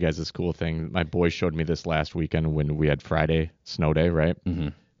should show you guys this cool thing. My boy showed me this last weekend when we had Friday snow day, right? Mm-hmm.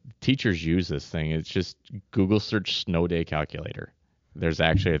 Teachers use this thing. It's just Google search snow day calculator. There's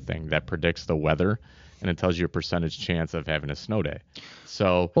actually a thing that predicts the weather, and it tells you a percentage chance of having a snow day.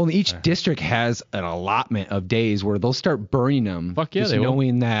 So well, each district has an allotment of days where they'll start burning them. Fuck yeah, just they will.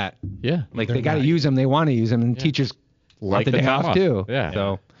 knowing that yeah, like They're they got to not- use them, they want to use them, and teachers want Like the the day time off off. too. Yeah.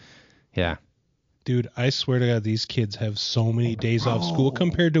 So, yeah. Dude, I swear to God, these kids have so many days off school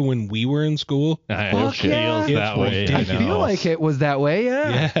compared to when we were in school. I Fuck feels yeah. that way. I I feel know. like it was that way.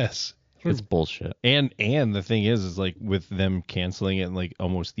 Yeah. Yes. it's bullshit. And the thing is like with them canceling it, like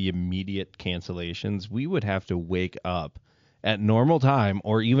almost the immediate cancellations, we would have to wake up at normal time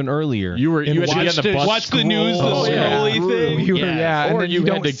or even earlier. You had to be on the bus. watch the news, the Oh, yeah. scrolly thing. You were, Yes. yeah, and Or then you you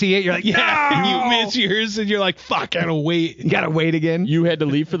had don't to- see it. You're like, And no, you miss yours, and you're like, fuck, I gotta wait. You gotta wait again. You had to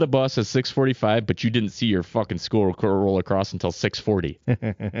leave for the bus at 6:45, but you didn't see your fucking school roll across until 6:40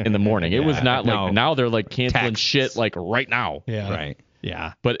 in the morning. It was not like No. now they're like canceling Texts. shit like right now. Yeah. Right.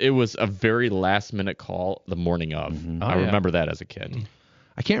 yeah. But it was a very last minute call the morning of. I yeah. remember that as a kid.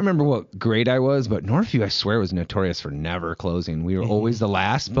 I can't remember what grade I was, but Northview, I swear, was notorious for never closing. We were always the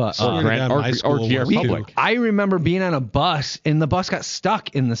last, but Swear to Grant- God, or- my or school GR was too. Public. I remember being on a bus and the bus got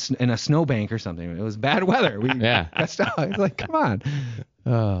stuck in in a snowbank or something. It was bad weather. We Yeah. got stuck. I was like, come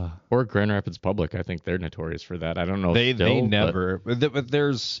on. Or Grand Rapids Public. I think they're notorious for that. I don't know. They still, but never but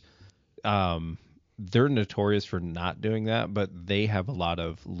there's they're notorious for not doing that, but they have a lot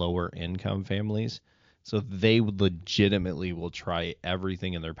of lower income families. So they legitimately will try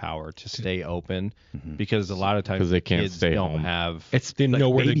everything in their power to stay open because a lot of times 'Cause they can't kids stay don't home. have It's Didn't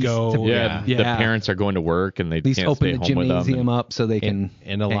know where to babies go. Yeah, Yeah. the parents are going to work and they At least can't open stay the home with them. gymnasium up so they can.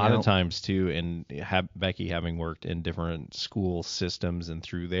 and a hang lot out. of times too, and Becky having worked in different school systems and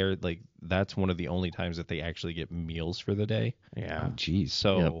through there, like that's one of the only times that they actually get meals for the day. Yeah, Jeez.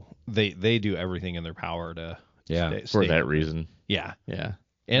 So they do everything in their power to Yeah, for stay that open. reason. Yeah, Yeah,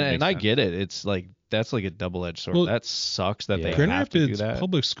 and makes I sense. get it. It's like that's like a double-edged sword. Well, that sucks that they Grand have to do Rapids that.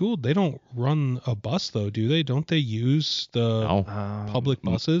 Public School, they don't run a bus though, do they? Don't they use the No. public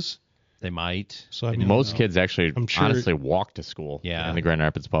buses? They might. So I They mean, do. Most kids actually I'm sure- honestly walk to school. Yeah. in the Grand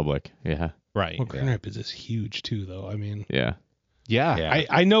Rapids Public. Yeah, Right. well, Grand Rapids is huge too, though. I mean, yeah. Yeah. Yeah.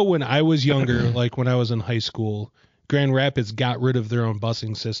 I know when I was younger, like when I was in high school, Grand Rapids got rid of their own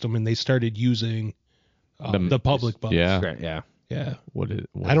busing system and they started using the public bus. Yeah. Great, yeah. Yeah. What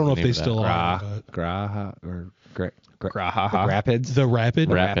I don't know if the name they of that? still are. but Graha or Graha. Rapids. The Rapid.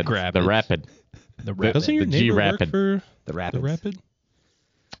 Rapid. Rapids. The Rapid. The Rapid. Doesn't your The neighbor work G-Rapid. for The the Rapids. Rapid?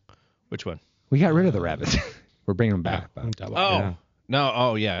 Which one? We got rid of the Rapids. We're bringing them back. I'm talking Oh. about- No.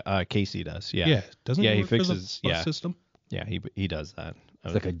 Oh yeah. Casey does. Yeah. yeah. Doesn't Yeah, he he work for the fixes- bus yeah. system? Yeah. He does that.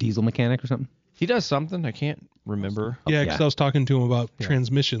 It's like a diesel mechanic or something. He does something. I can't remember? Yeah, because I was talking to him about Yeah.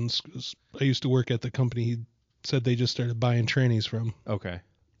 transmissions. 'Cause I used to work at the company he said they just started buying trannies from. Okay.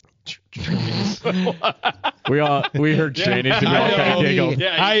 We heard training and we all kind of giggled.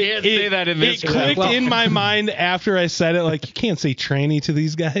 Yeah, you can't say that in this It clicked Well- in my mind after I said it. Like, you can't say tranny to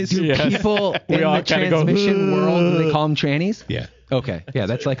these guys. Yeah. People in all the kinda go, transmission world, do they call them trannies? Yeah. Okay. Yeah,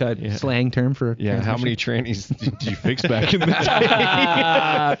 that's like a slang term for Yeah, how many trannies did you fix back in the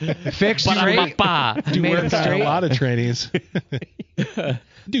day? fixed straight. Do Made work them on straight. a lot of trannies.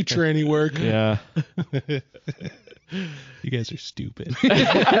 Do tranny work. Yeah. You guys are stupid.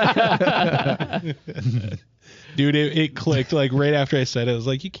 Dude, it clicked like right after I said it. I was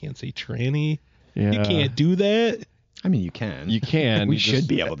like, you can't say tranny. Yeah. You can't do that. I mean, you can. You can. We you should just-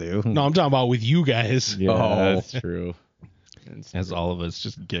 be able to. No, I'm talking about with you guys. Yeah, Oh. that's true. As all of us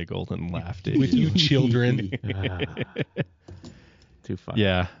just giggled and laughed at With you children. Too fun.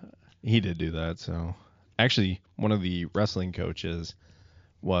 Yeah, he did do that. So actually, one of the wrestling coaches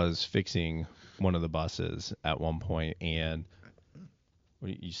was fixing one of the buses at one point, and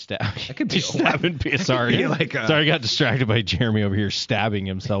you stab. That could be you stabbing. Sorry, be like a- sorry, I got distracted by Jeremy over here stabbing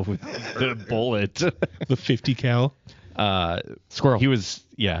himself with the bullet. The 50 cal. Squirrel. He was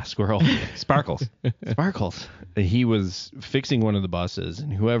squirrel. Sparkles. Sparkles. He was fixing one of the buses,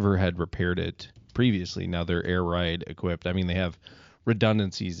 and whoever had repaired it previously, now they're air ride equipped. I mean, they have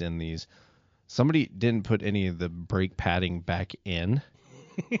redundancies in these. Somebody didn't put any of the brake padding back in.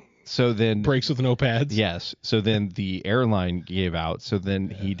 So then Brakes with no pads. yes. So then the airline gave out. So then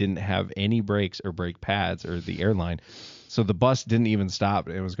he didn't have any brakes or brake pads or the airline. So the bus didn't even stop.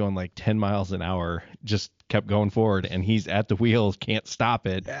 It was going like 10 miles an hour, just kept going forward, and he's at the wheel, can't stop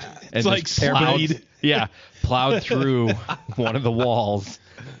it. It's like Speed. Plowed through one of the walls.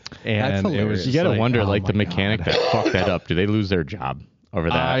 And That's it was hilarious. You gotta wonder, oh like the my mechanic God. that fucked that up. Do they lose their job over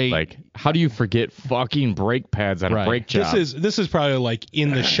that? Like, how do you forget fucking brake pads on Right. a brake job? This is probably like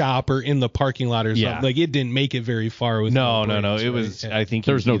in the shop or in the parking lot or Yeah. something. Like it didn't make it very far with No. brakes, It right? was, Yeah. I think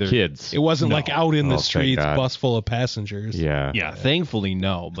There he was no either- kids. It wasn't like out in Oh, the thank streets, God. bus full of passengers. Yeah. Yeah, thankfully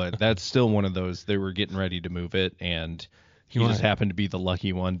no, but that's still one of those. They were getting ready to move it, and he You know just what? happened to be the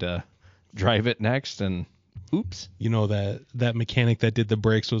lucky one to drive it next. And oops, You know that mechanic that did the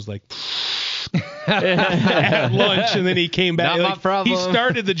brakes was like at lunch, and then he came back. Not my like, problem. He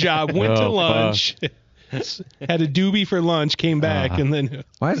started the job, went to Oh, lunch, had a doobie for lunch, came back, and then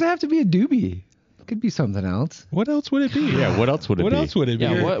Why does it have to be a doobie? It could be something else. what else would it be? Yeah, what else would it What be? else would it be?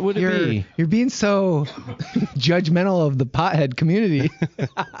 yeah. What would it be? You're being so judgmental of the pothead community.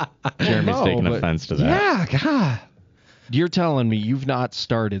 Jeremy's No, taking but- offense to that. Yeah, God. You're telling me you've not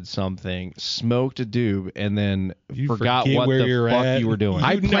started something, smoked a doob, and then You forgot forget what where the you're fuck at. you were doing?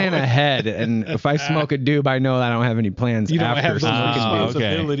 I You know plan it. ahead, and if I smoke a doob, I know I don't have any plans You don't after have those smoking doob.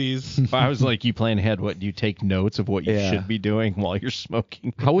 responsibilities. I was like, you plan ahead. What do you take notes of what you Yeah. should be doing while you're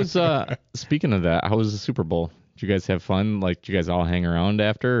smoking? How was speaking of that? How was the Super Bowl? Did you guys have fun? Like, did you guys all hang around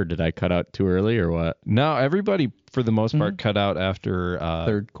after, or did I cut out too early, or what? No, everybody for the most part cut out after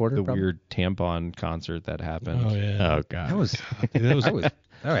Third quarter, the probably? weird tampon concert that happened. Oh yeah. Oh God. That was, That was-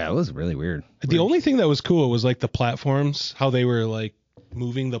 oh yeah, it was really weird. The only thing that was cool was like the platforms, how they were like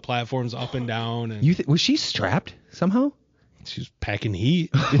moving the platforms up and down, and Was she strapped somehow? she was packing heat.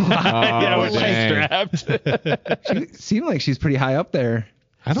 yeah, was dang. strapped. She seemed like she's pretty high up there.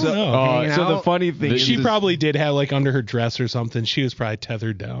 I don't know. hanging So the out. funny thing is, She probably did have like under her dress or something. She was probably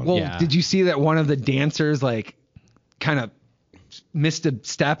tethered down. Well, Yeah. did you see that one of the dancers like kind of missed a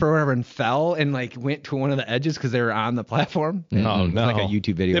step or whatever and fell and like went to one of the edges because they were on the platform? Oh, It's no. like a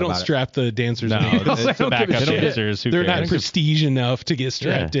YouTube video. they don't about it. strap the dancers. no, in. it's the don't give a backup shit. dancers. Who They're not cares? prestige enough to get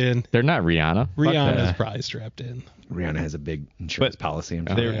strapped in. They're not Rihanna. Fuck Rihanna's that. probably strapped in. Rihanna has a big insurance But policy. I'm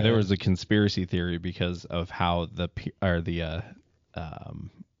sure. There was a conspiracy theory because of how the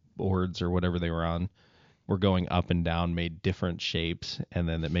boards or whatever they were on were going up and down, made different shapes, and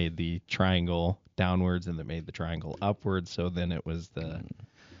then it made the triangle downwards, and it made the triangle upwards. So then it was the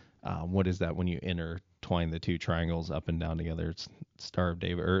what is that when you intertwine the two triangles up and down together? It's Star of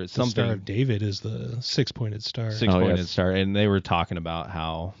David or The something. Star of David is the six-pointed star. Six-pointed yes. star, and they were talking about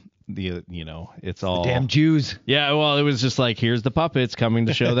how it's all Damn Jews. yeah. Well, it was just like, here's the puppets coming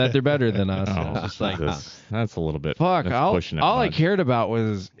to show that they're better than us. And it's just like, That's a little bit. fuck. That's All pushing it I much. cared about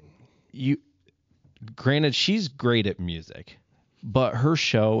was you. Granted, she's great at music, but her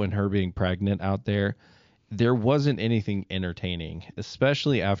show and her being pregnant out there wasn't anything entertaining,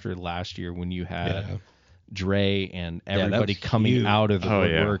 especially after last year when you had Yeah. Dre and that everybody was coming huge. out of the Oh,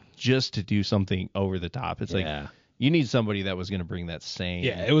 yeah. woodwork just to do something over the top. It's Yeah. like you need somebody that was going to bring that same.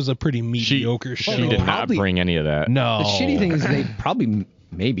 Yeah, it was a pretty mediocre show. She did not Probably- bring any of that. No. The shitty thing is they probably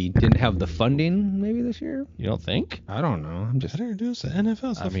maybe didn't have the funding maybe this year. You don't think? I don't know. I'm just Better do the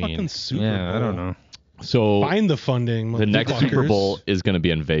NFL. It's the fucking Super Bowl. I don't know. So Find the funding. the next Super motherfuckers. Bowl is going to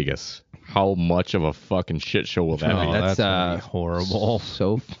be in Vegas. How much of a fucking shit show will that Oh, be? that's gonna be horrible.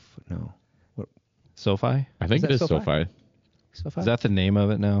 No. SoFi? I think Is it is that SoFi. Is that the name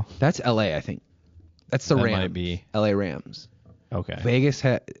of it now? That's LA, I think. That's the That Rams. might be. LA Rams. Okay. Vegas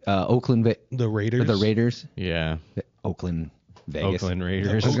had Oakland The Raiders. the Raiders. Yeah. Oakland Vegas. Oakland I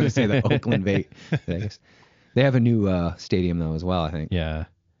Raiders. was going to say the Oakland Vegas. They have a new stadium though as well, I think. Yeah.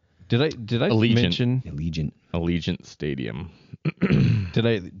 Did I Allegiant. mention Allegiant Stadium. did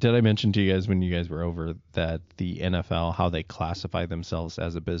I mention to you guys when you guys were over that the NFL, how they classify themselves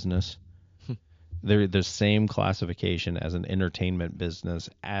as a business? They're the same classification as an entertainment business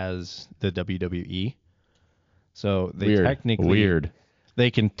as the WWE. So they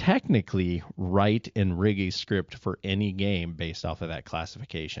they can technically write and rig a script for any game based off of that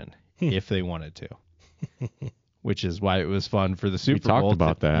classification if they wanted to. Which is why it was fun for the Super Bowl. We talked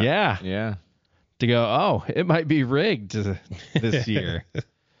about that. Yeah. Yeah. To go, oh, it might be rigged this year.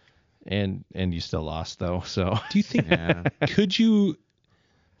 and you still lost though. So Do you think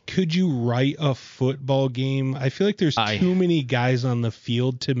could you write a football game? I feel like there's too many guys on the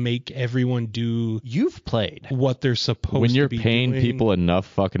field to make everyone do you've played. what they're supposed to be When you're doing. paying people enough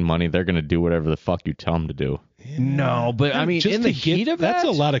fucking money, they're going to do whatever the fuck you tell them to do. No, but I mean, Just in to the heat of that's that,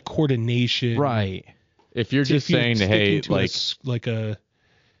 a lot of coordination. right? If you're just saying, hey,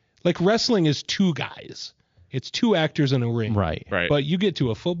 like wrestling is two guys. It's two actors in a ring. Right. But you get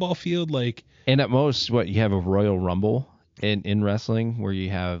to a football field, like And at most, you have a Royal Rumble in wrestling where you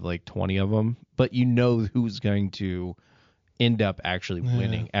have like 20 of them, but you know who's going to end up actually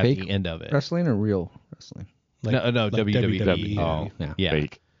winning at Fake the end of it. Wrestling or real wrestling? No, WWE. Oh, yeah. Yeah.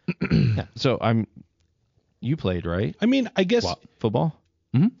 fake. Yeah. So you played, right? I mean, I guess Football?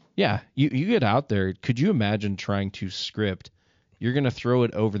 Mm-hmm. Yeah. You get out there. Could you imagine trying to script? You're going to throw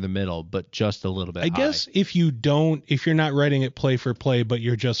it over the middle, but just a little bit I guess if you're not writing it play for play, but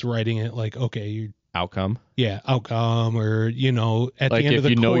you're just writing it like, okay, outcome. outcome, or at Like the end of if the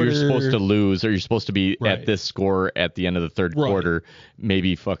you know quarter, you're supposed to lose or you're supposed to be Right. at this score at the end of the third Right. quarter,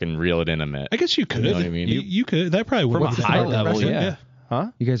 maybe fucking reel it in a minute. I guess you could. know what I mean? You could. That probably would From a work high for level, wrestling, yeah.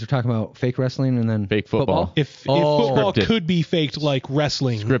 Huh? You guys are talking about fake wrestling and then Fake football. If football Scripted. could be faked like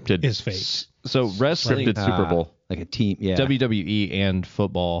wrestling Scripted. is fake. So wrestling, Scripted Super Bowl. like a team. Yeah. WWE and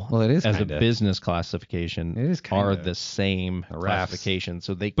football, Well, it is as kinda. a business classification, It is are kinda. the same refs. classification.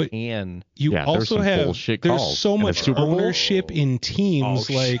 So they But- can. You Yeah, there's also some have bullshit there's calls so in the much Super Bowl. ownership in teams.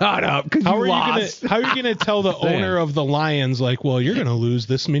 like Shut up, because how you are lost. how are you gonna tell the owner of the Lions like, well, you're gonna lose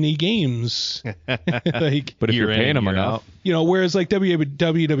this many games? Like, But if Year you're in, paying them year enough, whereas like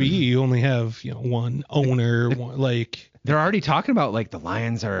WWE, you only have one owner. Like They're already talking about like the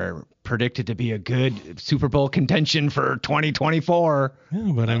Lions are predicted to be a good Super Bowl contention for 2024.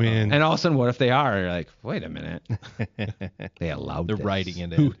 yeah, but I mean, And all of a sudden, what if they are? You're like, wait a minute. They allowed They're this. writing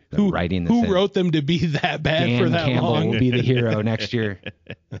it in. They're writing this who in. wrote them to be that bad Dan for that Campbell long? will be the hero next year.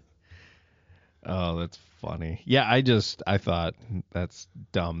 Oh, that's funny. Yeah, I thought that's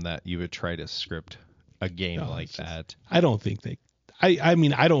dumb that you would try to script a game like that. I don't think they. I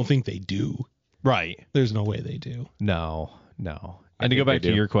mean, I don't think they do. Right. There's no way they do. No. And to go think back they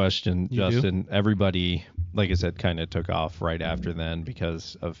to do. your question, You do? Justin, everybody, like I said, kind of took off right after then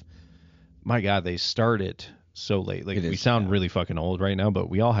because of, my God, they started so late. Like, It we is, sound really fucking old right now, but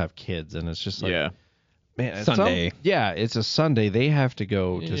we all have kids, and it's just like, yeah, man, it's Sunday. it's a Sunday. They have to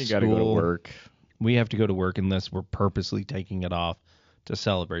go to you school. got to go to work. We have to go to work unless we're purposely taking it off to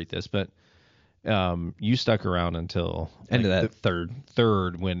celebrate this. But you stuck around until End of like, that the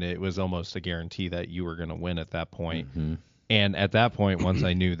third when it was almost a guarantee that you were going to win at that point. And at that point, once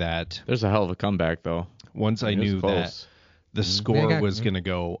I knew that, There's a hell of a comeback though. once I It was knew that close. the score got- was going to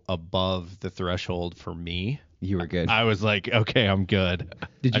go above the threshold for me, You were good. I was like, okay, I'm good.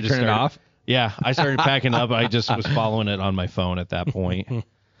 Did I you just turn it started- off? Yeah, I started packing up. I just was following it on my phone at that point.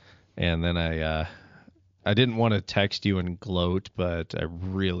 And then I didn't want to text you and gloat, but I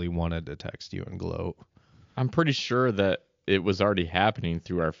really wanted to text you and gloat. I'm pretty sure that it was already happening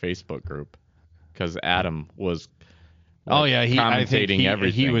through our Facebook group because Adam was. Oh yeah, I think commentating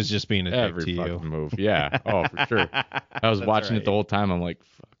everything. he was just being a dick Every to fucking you. move. Yeah. Oh, for sure. I was watching right. it the whole time. I'm like,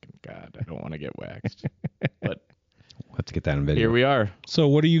 fucking God, I don't want to get waxed. But Let's get that in video. here we are. So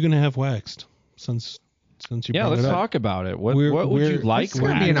what are you gonna have waxed? Since you Yeah, brought let's it up? talk about it. What We're- would you we're- like? It's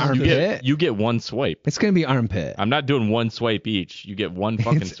gonna be an waxed? armpit. You get one swipe. It's gonna be armpit. I'm not doing one swipe each. You get one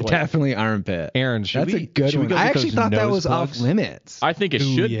fucking It's swipe. definitely armpit. Aaron, should That's we? a good should we one. go I get actually those thought that nose was plugs? off limits. I think it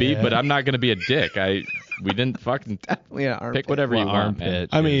Ooh, should be, yeah. but I'm not going to be a dick. We didn't fucking Definitely an armpit. pick whatever you want, man. Armpit.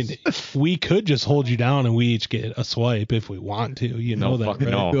 I mean, we could just hold you down and we each get a swipe if we want to. You know No, that, fuck right?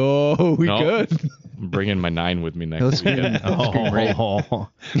 no. Oh, we No. could. I'm bringing my 9 with me He'll next scream. weekend. Oh,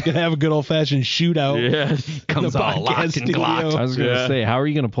 Gonna have a good old fashioned shootout. Yes. Comes The all locked podcast and studio. glocked. I was gonna Yeah. say, how are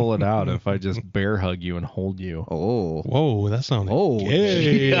you gonna pull it out if I just bear hug you and hold you? Oh. Whoa, that sounded Oh,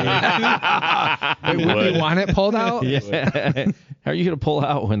 gay. Wait, would you want it pulled out? Yeah. How are you gonna pull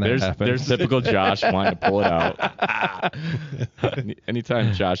out when that There's happens? typical Josh wanting to pull it out.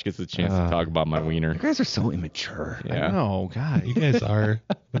 Anytime Josh gets a chance to talk about my wiener. You guys are so immature. Yeah. No, God, You guys are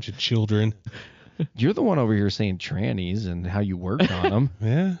a bunch of children. you're the one over here saying trannies and how you worked on them.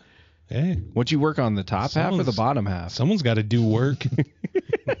 Yeah. Hey, What you work on, the top half or the Someone's- bottom half? someone's got to do work.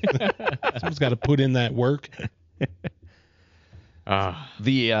 Someone's got to put in that work.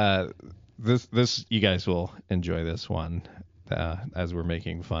 The this you guys will enjoy this one as we're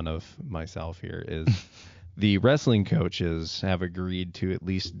making fun of myself here is the wrestling coaches have agreed to at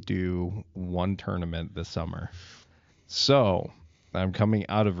least do one tournament this summer. So I'm coming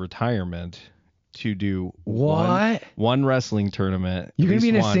out of retirement to do What? one wrestling tournament. You're at gonna be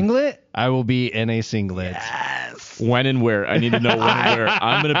in least a one. singlet? I will be in a singlet. When and where? I need to know when and where.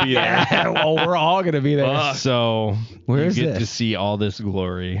 I'm gonna be there. Yeah, well, we're all gonna be there. So Where you is get to this? see all this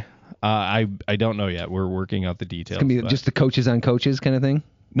glory. I don't know yet. We're working out the details. It's gonna be but- just the coaches on coaches kind of thing.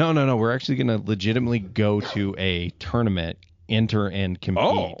 No. We're actually gonna legitimately go to a tournament, enter and compete.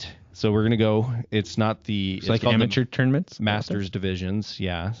 Oh. So we're gonna go. It's not the It's like called the amateur tournaments. Masters divisions.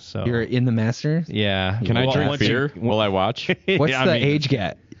 Yeah. So You're in the Masters. yeah. Can I Well, drink once you- beer while I watch? What's Yeah, I the mean, age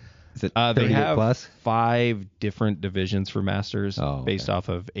gap? Is it They 38 have plus? 5 different divisions for Masters Oh, based off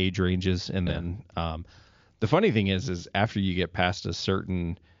of age ranges, and then the funny thing is after you get past a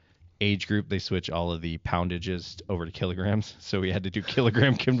certain age group, they switch all of the poundages over to kilograms. So we had to do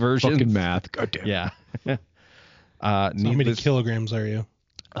kilogram conversions. Fucking math. God damn. Yeah. So how many needless, kilograms are you?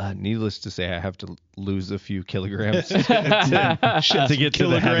 needless to say, I have to lose a few kilograms to get to the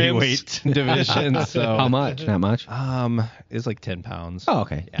kilograms. heavyweight division. So How much? Not much. it's like 10 pounds. Oh,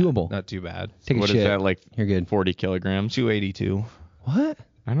 okay. Yeah, Doable. Not too bad. Take a What is shit. that, like You're good. 40 kilograms? 282. What?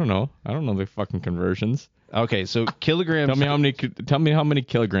 I don't know. I don't know the fucking conversions. Okay, so kilograms. Tell me how many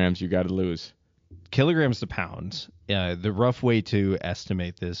kilograms you got to lose. Kilograms to pounds. The rough way to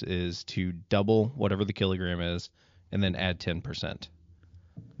estimate this is to double whatever the kilogram is, and then add 10%.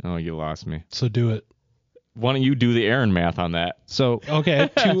 Oh, you lost me. So do it. Why don't you do the Aaron math on that? So Okay,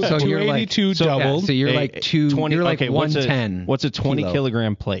 So you're like 282 doubled. So you're a- like 20. You're like okay, 110. What's a 20 kilo.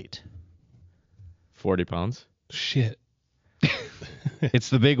 kilogram plate? 40 pounds. Shit. It's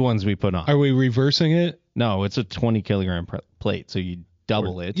the big ones we put on. Are we reversing it? No, it's a 20 kilogram plate, so you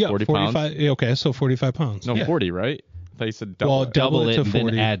double it. Yeah, 40 45. Yeah, okay, so 45 pounds. No, Yeah. 40, right? I thought you said double. Well, it. double it to and 40.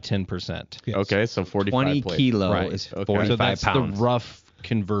 then add 10%. Yes. Okay, so 45 20 plates. kilo Right. is Okay. 45 So that's pounds. the rough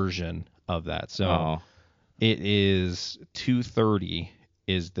conversion of that. So Oh, it is 230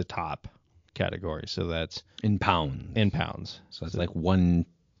 is the top category. So that's in pounds. in pounds. So it's like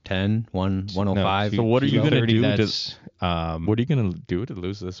 110, 105. So what are you gonna 230, do to- that's, what are you gonna do to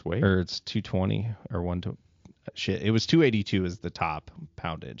lose this weight? or it's 220 or 1 shit. It was 282 is the top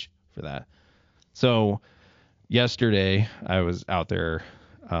poundage for that. So yesterday I was out there.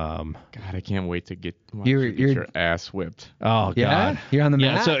 God, I can't wait to get You're- your ass whipped. Oh Yeah? God. You're on the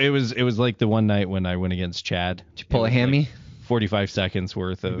Yeah. mat? So it was like the one night when I went against Chad. Did you pull It a was hammy? like 45 seconds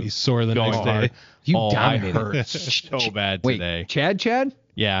worth of Be sore the going next hard. day. You I dominated. hurt so bad Wait, today. Chad?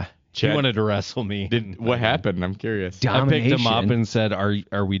 Yeah. He Chad- wanted to wrestle me. What happened? I'm curious. I picked him up Domination. and said,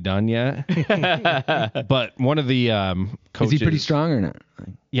 "Are we done yet?" But one of the Is coaches, he pretty strong or not?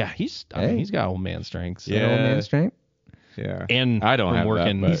 Yeah, I mean, Hey. he's got old man strength. So. Yeah. Old man strength? Yeah. And I don't from have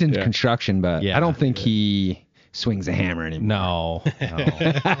working- that. He's in yeah. construction, but Yeah. I don't think he swings a hammer anymore.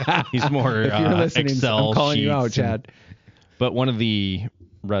 No. He's more If you're listening, Excel I'm calling you out, sheets and- Chad. But one of the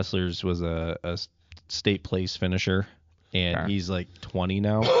wrestlers was a state place finisher, and Okay. he's like 20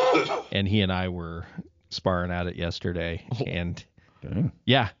 now. And he and I were sparring at it yesterday, and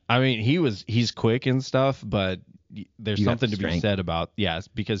yeah, I mean he's quick and stuff, but there's You got something the to be strength. said about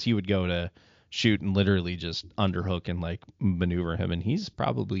because he would go to shoot and literally just underhook and like maneuver him, and he's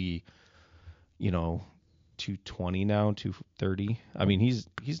probably 220 now, 230. I mean he's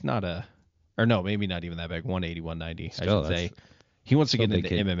not or no, maybe not even that big, 180, 190, Still, I should that's say. He wants to still get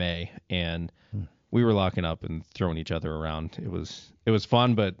big into kid. MMA, and we were locking up and throwing each other around. It was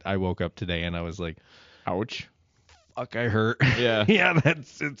fun, but I woke up today and I was like, Ouch. fuck, I hurt. Yeah. Yeah,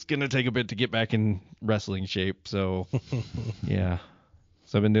 it's gonna take a bit to get back in wrestling shape. So yeah.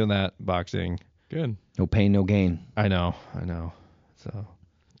 So I've been doing that, boxing. Good. No pain, no gain. I know. So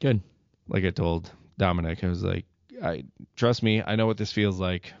Good. like I told Dominic. I was like, trust me, I know what this feels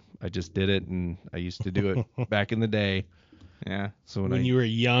like. I just did it, and I used to do it back in the day. Yeah. So when you were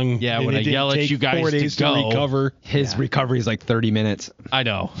young, yeah, and when it I didn't yell at take you guys 4 to days go. recover. His recovery is like 30 minutes. I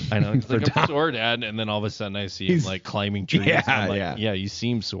know. He's like, I'm sore, Dad, and then all of a sudden I see him like climbing trees. Yeah, and I'm like, yeah. you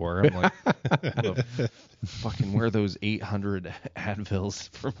seem sore. I'm like, fucking where are those 800 Advils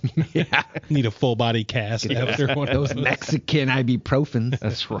from? Yeah. Need a full body cast after one of Those Mexican ibuprofens.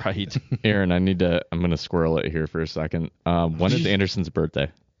 That's right. Aaron, I'm going to squirrel it here for a second. When is Anderson's birthday?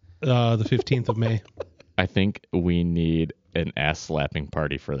 The 15th of May. I think we need an ass slapping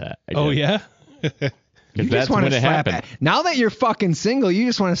party for that. Yeah? You That's just want when to it slap. happened. Now that you're fucking single, you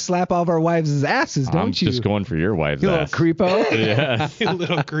just want to slap all of our wives' asses, don't I'm you? just going for your wife's You little ass. creepo. Yeah. You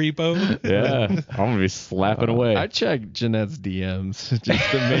little creepo. Yeah. I'm going to be slapping away. I checked Jeanette's DMs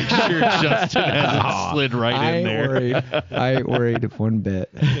just to make sure Justin hasn't slid right in there. I ain't worried one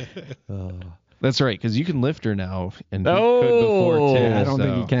bit. That's right, because you can lift her now, and he Oh. could before too. I don't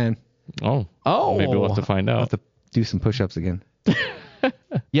think you so- can. Oh. Maybe we'll have to find I'll out. have to do some push-ups again.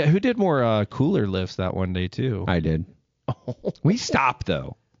 Yeah, who did more cooler lifts that one day too? I did. We stopped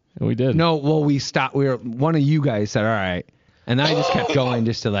though. We did. No, well, we stopped. One of you guys said, "All right," and I just kept going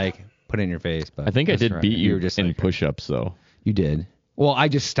just to like put it in your face. But I think I that's did right. beat you were just in like, push-ups, though. You did. Well, I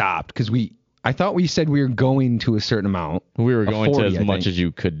just stopped because I thought we said we were going to a certain amount. We were A going 40, to I as much think. as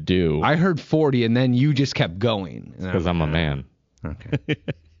you could do I heard 40, and then you just kept going. because I'm a man. Okay.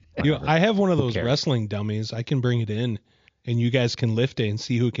 I have one of those cares? wrestling dummies. I can bring it in, and you guys can lift it and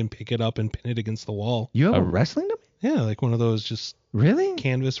see who can pick it up and pin it against the wall. You have a wrestling dummy? Yeah, like one of those just Really?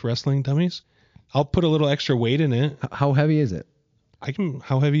 canvas wrestling dummies. I'll put a little extra weight in it. How heavy is it?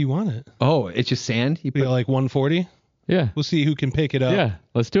 How heavy you want it? Oh, it's just sand. You Be put like 140. Yeah. We'll see who can pick it up. Yeah.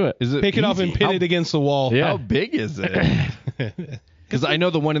 Let's do it. Is it Pick it up and easy? pin it against the wall. Yeah. How big is it? Because I know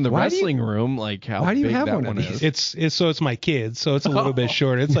the one in the Why do you- wrestling room, like how why do you big have that one of is. these? It's my kid, so it's a little bit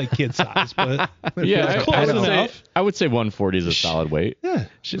shorter. It's like kid size, but Yeah, close enough. I would say 140 is a solid weight. Yeah.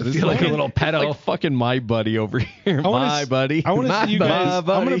 Shit, feel like a little pedo. Like fucking my buddy over here. My buddy. I want to see you guys. I'm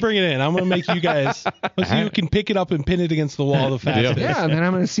buddy. going to bring it in. I'm going to make you guys. Let's see who can pick it up and pin it against the wall the fastest. Yeah, and then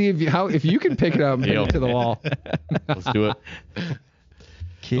I'm gonna see if you can pick it up and pin Deal. it to the wall. Let's do it.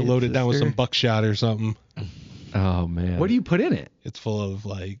 I'll load it down with some buckshot or something. Oh man. What do you put in it? It's full of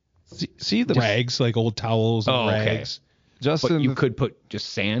like see the rags, like old towels and Oh, okay. rags. Justin? But you could put just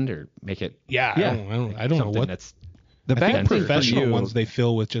sand or make it Yeah, Yeah. I don't know something what. that's the I bad think thing for professional you, ones they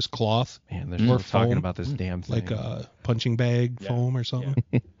fill with just cloth, Man, they're Or still talking foam. about this damn thing. like a punching bag foam or something.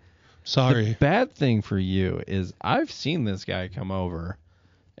 Sorry. Bad thing for you is I've seen this guy come over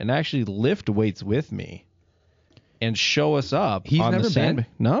and actually lift weights with me and show us up. He's on never the sand. been?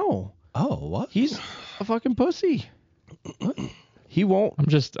 No, oh what? he's a fucking pussy. He won't. I'm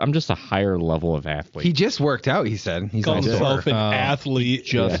just a higher level of athlete. He just worked out. He said he's Call like himself an Uh, athlete.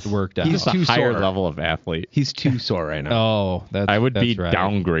 Just worked out. He's just a too higher sore. level of athlete. He's too sore right now. Oh, that's I would be right.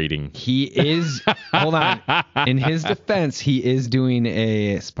 downgrading. He is. Hold on. In his defense, he is doing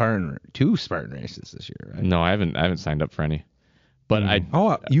two Spartan races this year, right? No, I haven't signed up for any. But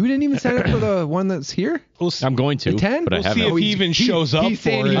Oh, you didn't even sign up for the one that's here? We'll see, I'm going to. The 10? But I we'll haven't. see if he even shows up he's for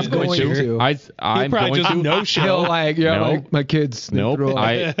saying it. he's going to. I'm probably going just to. no show. He'll like, yeah, No. like my kids. they Nope. throw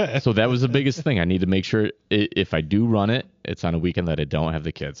up. So that was the biggest thing. I need to make sure if I do run it, it's on a weekend that I don't have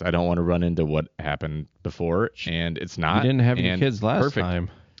the kids. I don't want to run into what happened before, and it's You not. didn't have your and kids last perfect. time.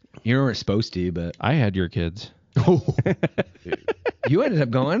 You weren't supposed to, but I had your kids. you ended up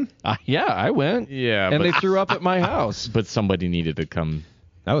going. Yeah, I went. Yeah, and but, they threw up at my house. but somebody needed to come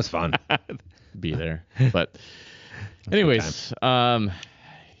That was fun. be there. But anyways,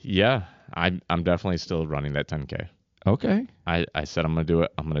 yeah, I'm definitely still running that 10K. Okay. I said I'm gonna do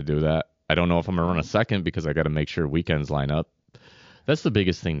it. I'm gonna do that. I don't know if I'm gonna run a second because I got to make sure weekends line up. That's the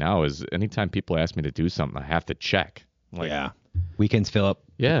biggest thing now is anytime people ask me to do something, I have to check. Like, Yeah. Weekends fill up.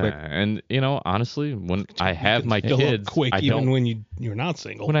 yeah, quick. and honestly, when I have my Fill up kids, quick, I even don't. when you're not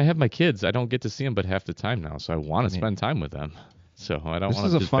single. When I have my kids, I don't get to see them but half the time now, so I want to spend time with them. So I don't This want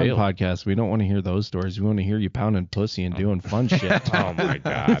is to a just fun bail. podcast. We don't want to hear those stories. We want to hear you pounding pussy and doing fun shit. Oh my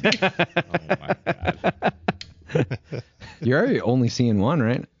god. Oh my god. You're already only seeing one,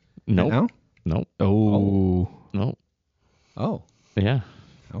 right? Nope. Now? Nope. Oh. Nope. Oh, Yeah.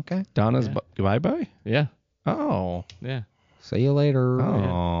 okay. Donna's bye-bye? Yeah. Oh. Yeah. See you later.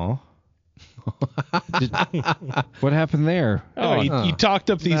 Oh. What happened there? Oh, you talked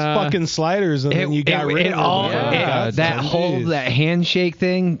up these fucking sliders and then you got rid of them. That handshake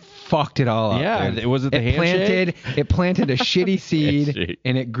thing fucked it all up. Yeah, dude. was it the handshake? It planted a shitty seed Handshake.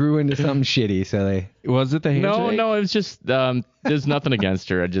 and it grew into something shitty. So Was it the handshake? No, it was just there's nothing against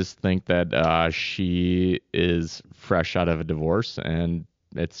her. I just think that she is fresh out of a divorce and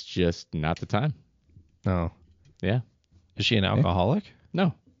it's just not the time. No. Yeah. Is she an alcoholic?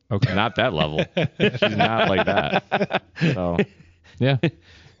 No. Okay. Not that level. She's not like that. So, yeah.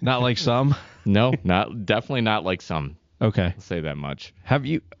 Not like some? No, definitely not like some. Okay. I'll say that much. Have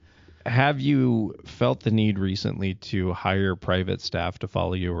you felt the need recently to hire private staff to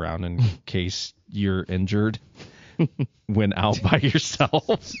follow you around in case you're injured when out by yourself?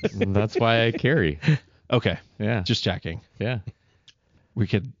 That's why I carry. Okay. Yeah. Just checking. Yeah. We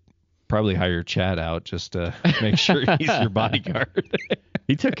could probably hire Chad out just to make sure he's your bodyguard.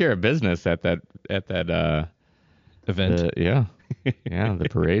 He took care of business at that Event. Yeah, the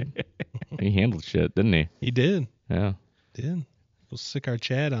parade. He handled shit, didn't he? He did. Yeah. We'll sick our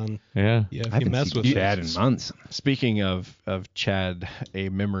Chad on. Yeah. Yeah, if I you haven't mess seen with Chad us. in months. Speaking of Chad, a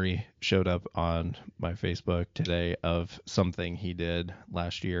memory showed up on my Facebook today of something he did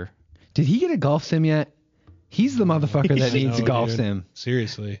last year. Did he get a golf sim yet? He's the motherfucker that needs a No, golf dude. sim.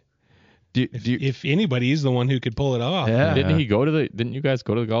 Seriously. Do you, If anybody, he's the one who could pull it off. Yeah. Didn't you guys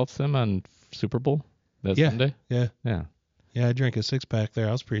go to the golf sim on Super Bowl that Yeah. Sunday? Yeah. Yeah. Yeah, I drank a 6-pack there.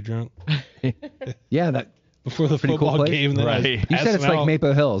 I was pretty drunk. Yeah, that. Before the Pretty cool football place. game. Then I was Right. You said it's passing like out.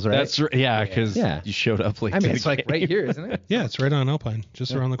 Maple Hills, right? That's right. Yeah, because Yeah. you showed up late. I to mean, the it's like game. right here, isn't it? Yeah, it's right on Alpine,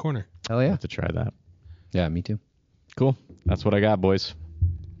 just around the corner. Hell yeah. Have to try that. Yeah, me too. Cool. That's what I got, boys.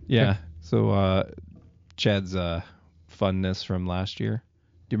 Yeah. So Chad's funness from last year.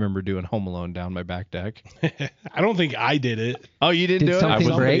 Do you remember doing Home Alone down my back deck? I don't think I did it. Oh, you didn't Did do something it?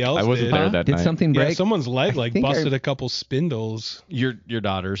 Somebody break? else I wasn't did. there that Did night. something Yeah, break? someone's leg think busted a couple spindles. Your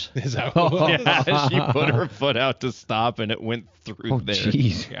daughter's. Is that what it was? Yeah, she put her foot out to stop and it went through Oh, there.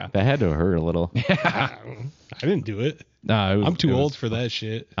 jeez. Yeah. That had to hurt a little. I didn't do it. No, it was, I'm too it old was- for that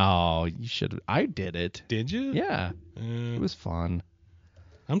shit. Oh, you should. I did it. Did you? Yeah, Uh, it was fun.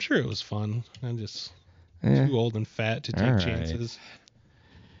 I'm sure it was fun. I'm just Eh. too old and fat to take All right. chances.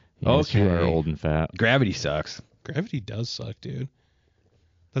 Yes, you are Okay. old and fat. Gravity sucks. Gravity does suck, dude.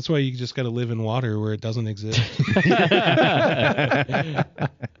 That's why you just got to live in water where it doesn't exist.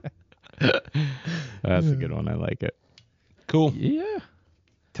 That's a good one. I like it. Cool. Yeah.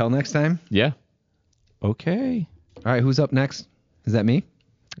 Till next time. Yeah. Okay. All right, who's up next? Is that me?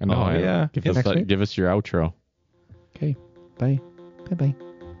 I know. Oh, yeah. Next week? Give us your outro. Okay. Bye. Bye-bye.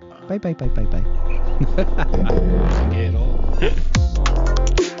 Bye-bye. Bye-bye. Get all.